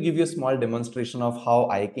just going to give you a small demonstration of how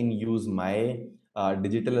I can use my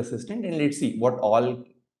digital assistant, and let's see what all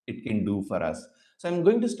it can do for us. So I'm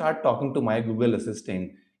going to start talking to my Google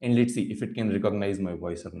Assistant, and let's see if it can recognize my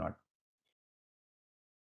voice or not.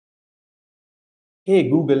 Hey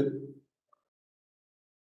Google,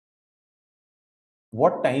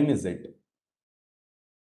 what time is it?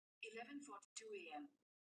 11:42 a.m.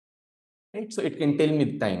 Right, so it can tell me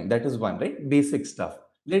the time. That is one, right? Basic stuff.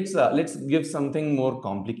 Let's give something more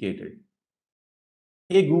complicated.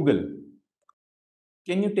 Hey Google,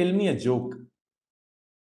 can you tell me a joke?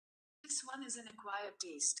 This one is an acquired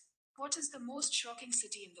taste. What is the most shocking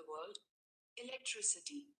city in the world?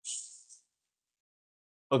 Electricity.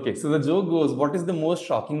 Okay, so the joke goes, what is the most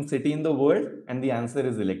shocking city in the world? And the answer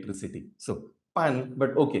is electricity. So fun,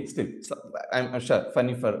 but okay, still, so I'm sure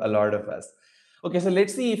funny for a lot of us. Okay, so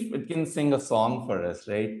let's see if it can sing a song for us,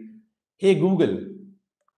 right? Hey Google,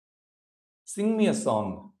 sing me a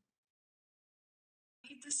song.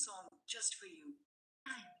 Made this song just for you.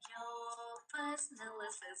 I'm your personal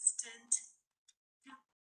assistant.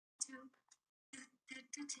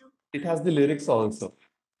 It has the lyrics also,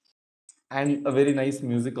 and a very nice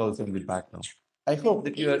music also in the background. I hope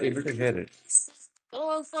that you are able to hear it.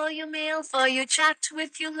 Call for you, mail for you, chat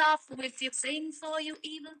with you, laugh with you, sing for you,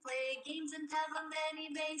 even play games and have on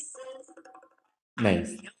many bases.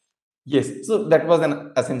 Nice. Yes, so that was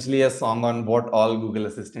essentially a song on what all Google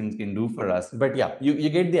Assistants can do for us. But yeah, you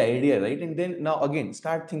get the idea, right? And then now again,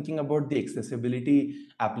 start thinking about the accessibility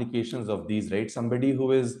applications of these, right? Somebody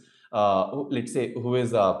who is, let's say, who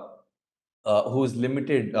is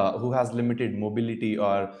limited, who has limited mobility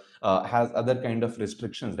or has other kind of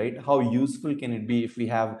restrictions, right? How useful can it be if we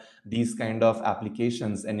have these kind of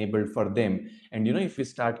applications enabled for them? And if we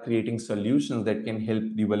start creating solutions that can help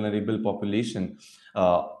the vulnerable population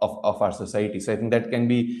of our society. So I think that can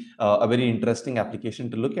be a very interesting application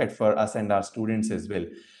to look at for us and our students as well.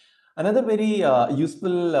 Another very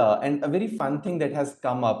useful and a very fun thing that has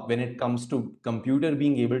come up when it comes to computer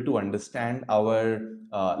being able to understand our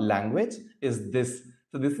language is this.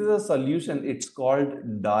 So this is a solution. It's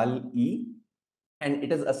called DAL-E, and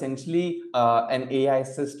it is essentially an AI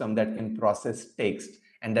system that can process text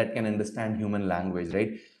and that can understand human language,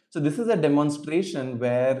 right? So this is a demonstration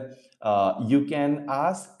where you can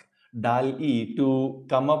ask DAL-E to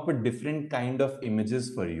come up with different kind of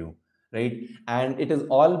images for you, right? And it is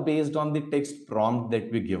all based on the text prompt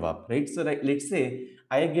that we give up, right? So let's say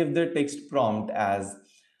I give the text prompt as,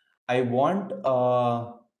 I want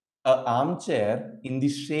a armchair in the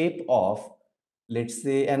shape of, let's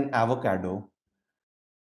say, an avocado.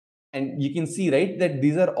 And you can see, right, that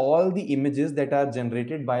these are all the images that are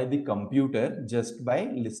generated by the computer just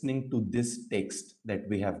by listening to this text that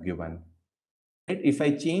we have given. Right? If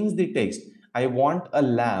I change the text, I want a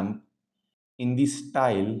lamp in the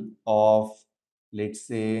style of, let's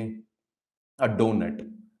say, a donut.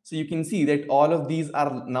 So you can see that all of these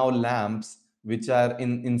are now lamps which are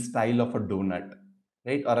in style of a donut,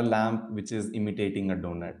 right? Or a lamp which is imitating a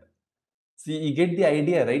donut. See, you get the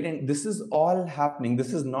idea, right? And this is all happening.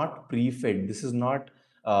 This is not pre-fed. This is not,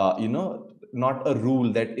 not a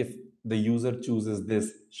rule that if the user chooses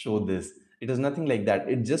this, show this. It is nothing like that.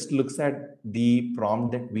 It just looks at the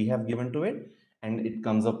prompt that we have given to it, and it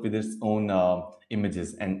comes up with its own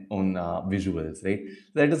images and own visuals, right?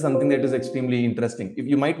 So that is something that is extremely interesting. If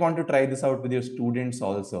you might want to try this out with your students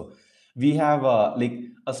also. We have like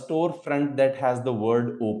a storefront that has the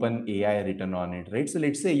word open AI written on it, right? So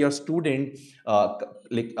let's say your student,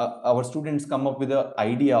 our students come up with an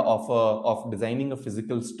idea of designing a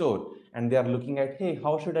physical store, and they are looking at, hey,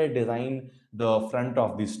 how should I design the front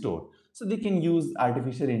of the store? So they can use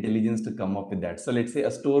artificial intelligence to come up with that. So let's say a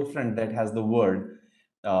storefront that has the word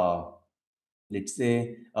uh, let's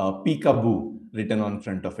say peekaboo written on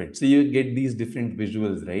front of it. So you get these different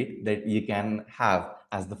visuals, right, that you can have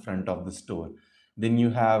as the front of the store. Then you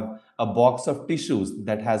have a box of tissues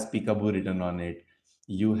that has peekaboo written on it.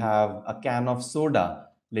 You have a can of soda,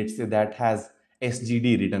 let's say, that has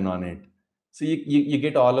SGD written on it. So you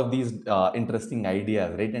get all of these interesting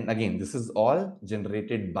ideas, right? And again, this is all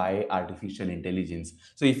generated by artificial intelligence.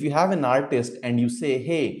 So if you have an artist and you say,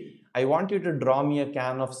 hey, I want you to draw me a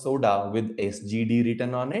can of soda with SGD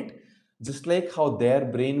written on it, just like how their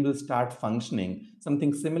brain will start functioning.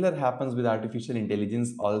 Something similar happens with artificial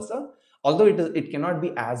intelligence also, although it cannot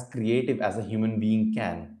be as creative as a human being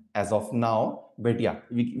can as of now. But yeah,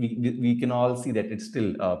 we can all see that it's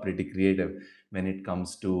still pretty creative when it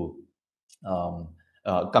comes to um,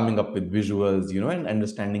 coming up with visuals, and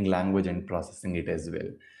understanding language and processing it as well.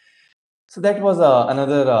 So that was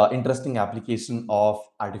another interesting application of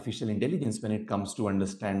artificial intelligence when it comes to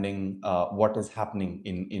understanding what is happening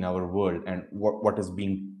in our world and what is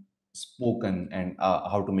being spoken, and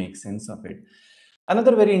how to make sense of it.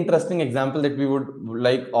 Another very interesting example that we would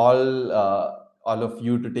like all of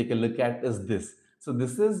you to take a look at is this. So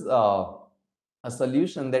this is a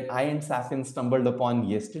solution that I and Safin stumbled upon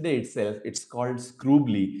yesterday itself. It's called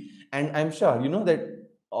Scroobly, and I'm sure you know that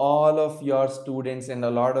all of your students and a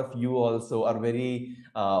lot of you also are very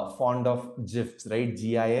fond of GIFs, right?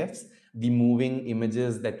 GIFs, the moving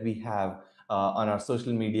images that we have on our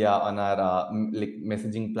social media, on our like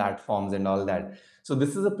messaging platforms and all that. So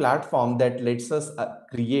this is a platform that lets us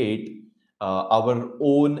create our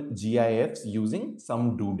own GIFs using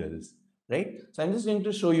some doodles, right? So I'm just going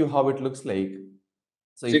to show you how it looks like.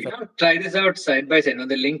 So So you if can try this out side by side. On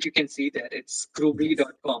the link you can see there. It's yes.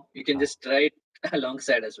 scroobly.com. You can just try it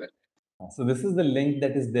alongside as well. So this is the link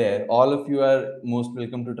that is there. All of you are most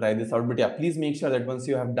welcome to try this out. But yeah, please make sure that once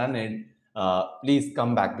you have done it, please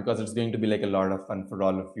come back because it's going to be like a lot of fun for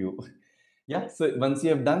all of you. Yeah. So once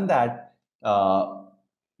you have done that,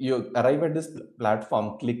 you arrive at this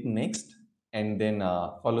platform, click next, and then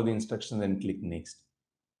follow the instructions and click next.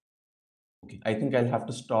 Okay. I think I'll have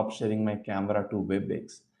to stop sharing my camera to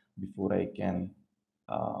WebEx before I can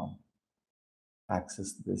uh,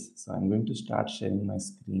 access this. So I'm going to start sharing my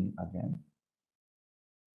screen again.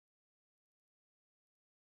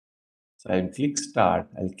 So I'll click start,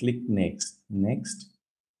 I'll click next.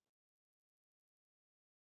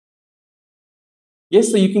 Yes,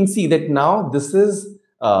 so you can see that now this is,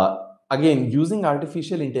 again, using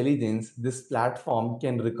artificial intelligence, this platform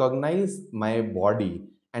can recognize my body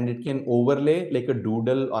and it can overlay like a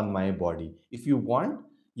doodle on my body. If you want,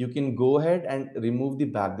 you can go ahead and remove the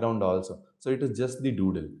background also. So it is just the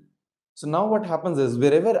doodle. So now what happens is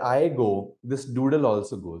wherever I go, this doodle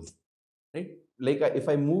also goes, right? Like if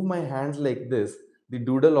I move my hands like this, the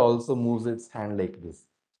doodle also moves its hand like this.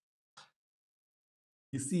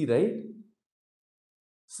 You see, right?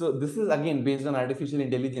 So this is again based on artificial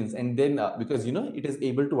intelligence, and then because it is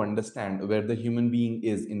able to understand where the human being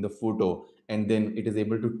is in the photo, and then it is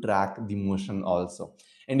able to track the motion also.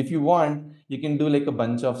 And if you want, you can do like a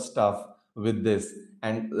bunch of stuff with this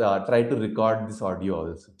and try to record this audio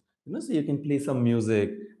also. So you can play some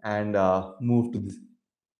music and move to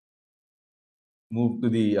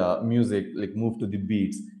the music, like move to the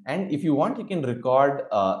beats. And if you want, you can record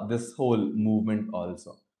this whole movement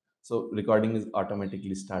also. So recording is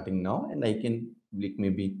automatically starting now, and I can like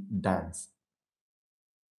maybe dance.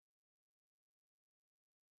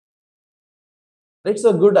 It's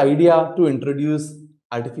a good idea to introduce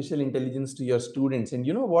artificial intelligence to your students, and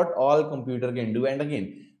you know what all computer can do. And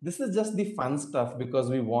again, this is just the fun stuff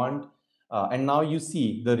because we want and now you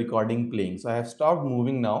see the recording playing. So I have stopped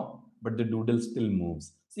moving now, but the doodle still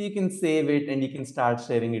moves. So you can save it and you can start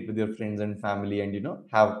sharing it with your friends and family, and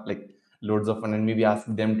have like loads of fun, and maybe ask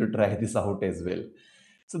them to try this out as well.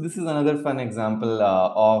 So this is another fun example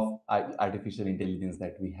of artificial intelligence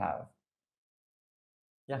that we have.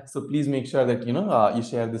 Yeah, so please make sure that you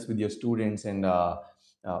share this with your students, and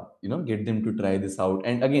get them to try this out.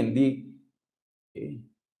 And again, the okay,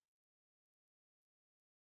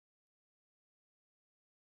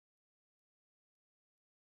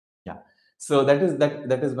 yeah, so that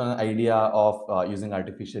is one idea of using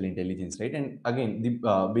artificial intelligence, right? And again,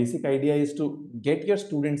 the basic idea is to get your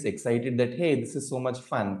students excited that hey, this is so much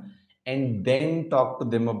fun, and then talk to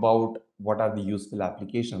them about what are the useful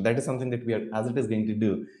applications. That is something that we are, as it is going to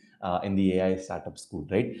do in the AI startup school,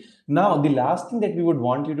 right? Now, the last thing that we would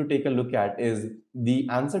want you to take a look at is the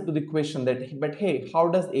answer to the question that, but hey, how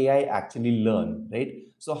does AI actually learn, right?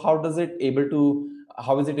 So how is it able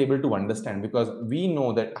to understand? Because we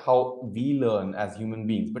know that how we learn as human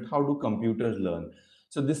beings, but how do computers learn?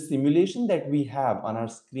 So this simulation that we have on our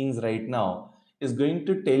screens right now is going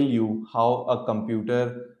to tell you how a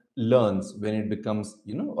computer learns when it becomes,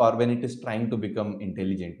 or when it is trying to become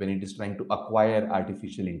intelligent, when it is trying to acquire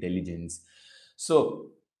artificial intelligence. So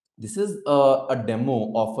this is a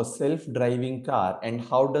demo of a self-driving car and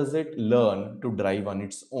how does it learn to drive on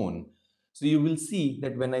its own. So you will see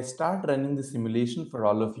that when I start running the simulation for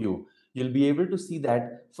all of you, you'll be able to see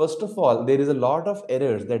that first of all, there is a lot of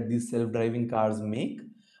errors that these self-driving cars make,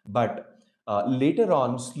 but later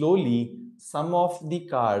on, slowly, some of the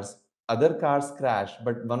cars, other cars crash,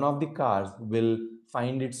 but one of the cars will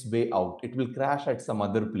find its way out. It will crash at some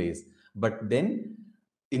other place. But then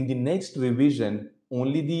in the next revision,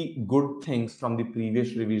 only the good things from the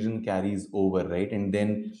previous revision carries over, right? And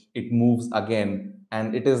then it moves again.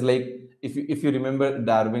 And it is like, if you remember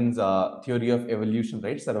Darwin's theory of evolution,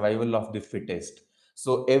 right? Survival of the fittest.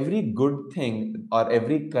 So every good thing or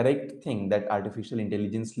every correct thing that artificial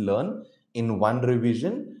intelligence learn in one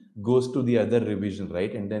revision goes to the other revision,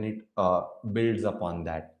 right? And then it builds upon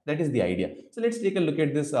that. That is the idea. So let's take a look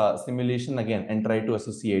at this simulation again and try to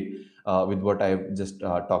associate with what I've just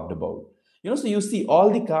talked about. So you see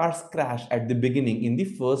all the cars crash at the beginning in the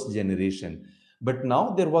first generation. But now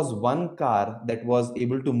there was one car that was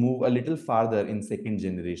able to move a little farther in second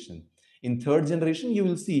generation. In third generation, you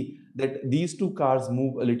will see that these two cars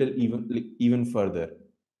move a little even further,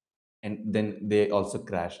 and then they also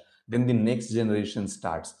crash. Then the next generation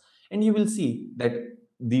starts, and you will see that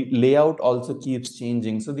the layout also keeps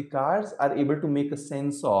changing. So the cars are able to make a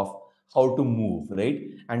sense of how to move, right?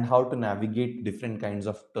 And how to navigate different kinds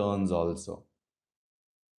of turns also.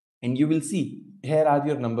 And you will see here are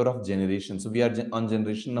your number of generations. So we are on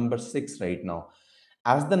generation number 6 right now.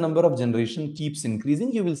 As the number of generation keeps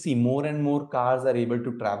increasing, you will see more and more cars are able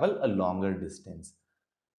to travel a longer distance.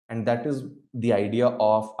 And that is the idea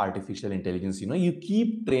of artificial intelligence. You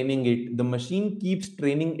keep training it, the machine keeps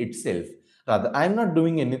training itself. Rather, I'm not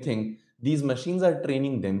doing anything, these machines are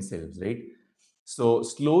training themselves, right? So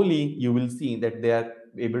slowly you will see that they are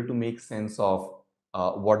able to make sense of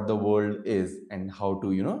what the world is and how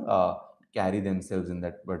to carry themselves in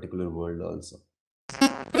that particular world also.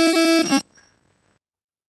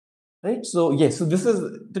 Right. So yes. So this is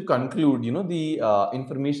to conclude, the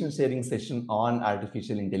information sharing session on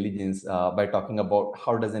artificial intelligence by talking about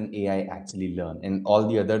how does an AI actually learn, and all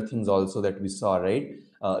the other things also that we saw. Right.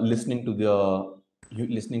 Listening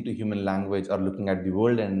to human language or looking at the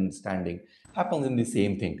world and understanding happens in the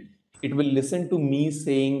same thing. It will listen to me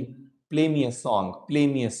saying, "Play me a song, play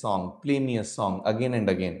me a song, play me a song" again and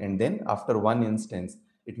again, and then after one instance,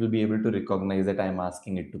 it will be able to recognize that I'm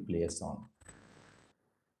asking it to play a song.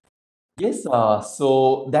 Yes,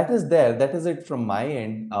 so that is there. That is it from my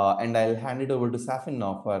end. And I'll hand it over to Safin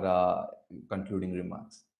now for concluding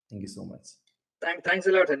remarks. Thank you so much. Thanks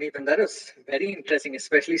a lot, Hanif. And that was very interesting,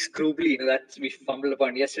 especially Scroobly, that we fumbled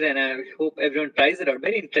upon yesterday. And I hope everyone tries it out.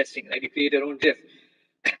 Very interesting, right? You create your own GIF.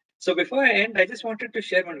 So before I end, I just wanted to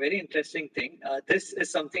share one very interesting thing. This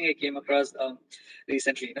is something I came across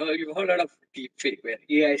recently. You've heard a lot of deepfake where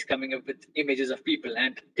AI is coming up with images of people.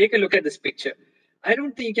 And take a look at this picture. I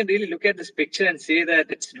don't think you can really look at this picture and say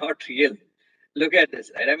that it's not real. Look at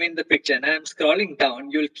this, right? I mean, the picture, and I'm scrolling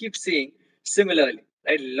down, you'll keep seeing similarly,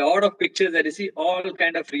 right? A lot of pictures that you see, all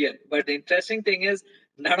kind of real. But the interesting thing is,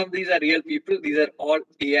 none of these are real people. These are all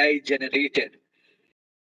AI generated.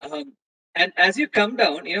 Um, and as you come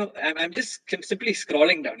down, I'm just simply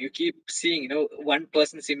scrolling down. You keep seeing, one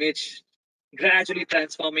person's image gradually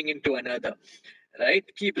transforming into another, right?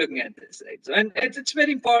 Keep looking at this, right? So, and it's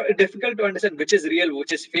very important, difficult to understand which is real,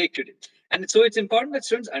 which is fake today. And so it's important that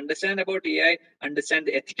students understand about AI, understand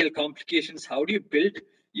the ethical complications. How do you build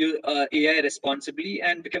your AI responsibly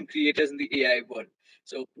and become creators in the AI world?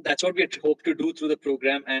 So that's what we hope to do through the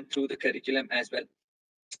program and through the curriculum as well.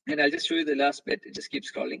 And I'll just show you the last bit. It just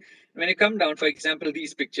keeps scrolling. When you come down, for example,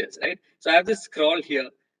 these pictures, right? So I have this scroll here.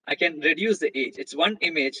 I can reduce the age. It's one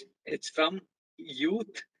image. It's from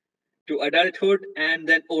youth to adulthood and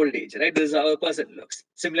then old age, right? This is how a person looks.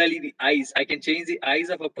 Similarly, the eyes, I can change the eyes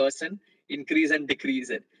of a person, increase and decrease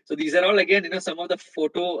it. So these are all, again, some of the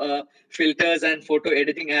photo filters and photo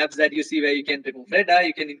editing apps that you see where you can remove red eye,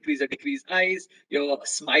 you can increase or decrease eyes, your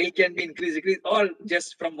smile can be increased, decrease, all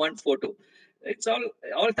just from one photo. It's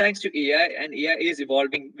all thanks to AI, and AI is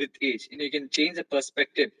evolving with age. You can change the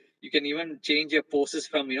perspective. You can even change your poses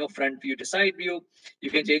from front view to side view.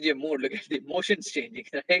 You can change your mood. Look at the emotions changing,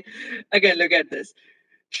 right? Again, look at this.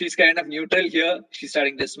 She's kind of neutral here. She's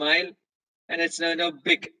starting to smile, and it's no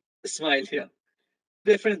big smile here.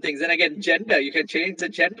 Different things. And again, gender, you can change the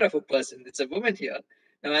gender of a person. It's a woman here.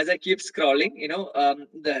 Now, as I keep scrolling,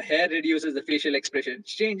 the hair reduces, the facial expression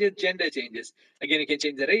changes, gender changes. Again, you can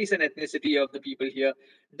change the race and ethnicity of the people here.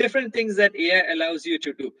 Different things that AI allows you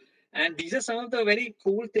to do. And these are some of the very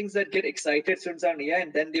cool things that get excited students on AI,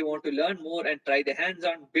 and then they want to learn more and try the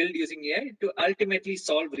hands-on build using AI to ultimately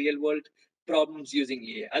solve real-world problems using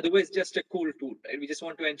AI. Otherwise, just a cool tool, right? We just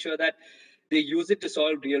want to ensure that they use it to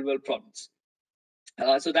solve real-world problems.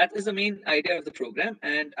 So that is the main idea of the program.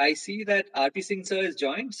 And I see that RP Singh sir is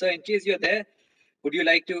joined. So in case you're there, would you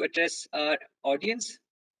like to address our audience?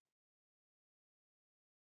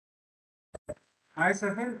 Hi,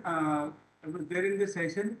 Sahil. I was there in this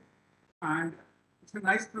session, and it's a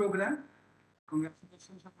nice program.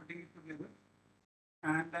 Congratulations for putting it together.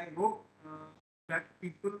 And I hope that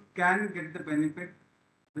people can get the benefit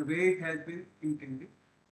the way it has been intended.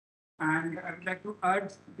 And I would like to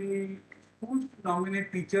urge the schools to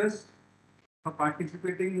nominate teachers for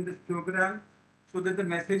participating in this program so that the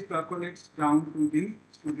message percolates down to the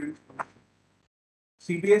students.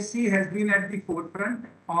 CBSE has been at the forefront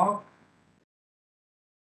of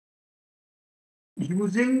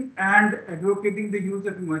using and advocating the use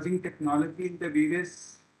of emerging technology in the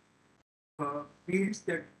various fields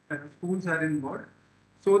that schools are involved,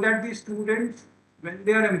 so that the students, when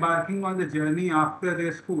they are embarking on the journey after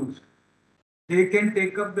their schools, they can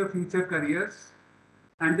take up the future careers,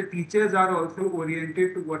 and the teachers are also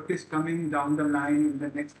oriented to what is coming down the line in the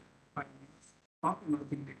next 5 years of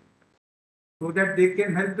emerging technology, so that they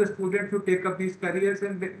can help the students to take up these careers,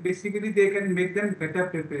 and basically they can make them better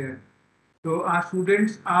prepared. So our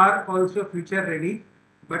students are also future ready,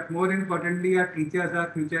 but more importantly, our teachers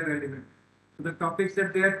are future relevant. So the topics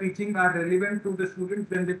that they are teaching are relevant to the students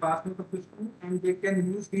when they pass out of the school, and they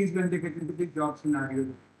can use these when they get into the job scenario.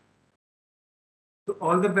 So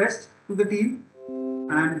all the best to the team,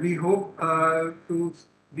 and we hope to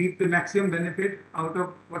reap the maximum benefit out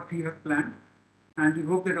of what we have planned, and we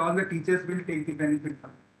hope that all the teachers will take the benefit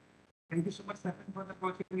from it. Thank you so much, Stefan, for the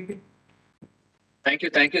opportunity. Thank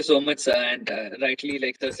you so much, sir. And rightly,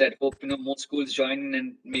 like sir said, hope more schools join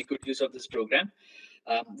and make good use of this program.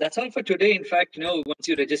 That's all for today. In fact, once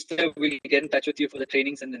you register, we'll get in touch with you for the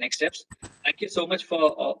trainings and the next steps. Thank you so much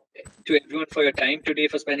to everyone for your time today,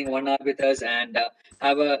 for spending 1 hour with us, and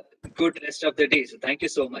have a good rest of the day. So thank you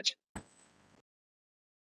so much.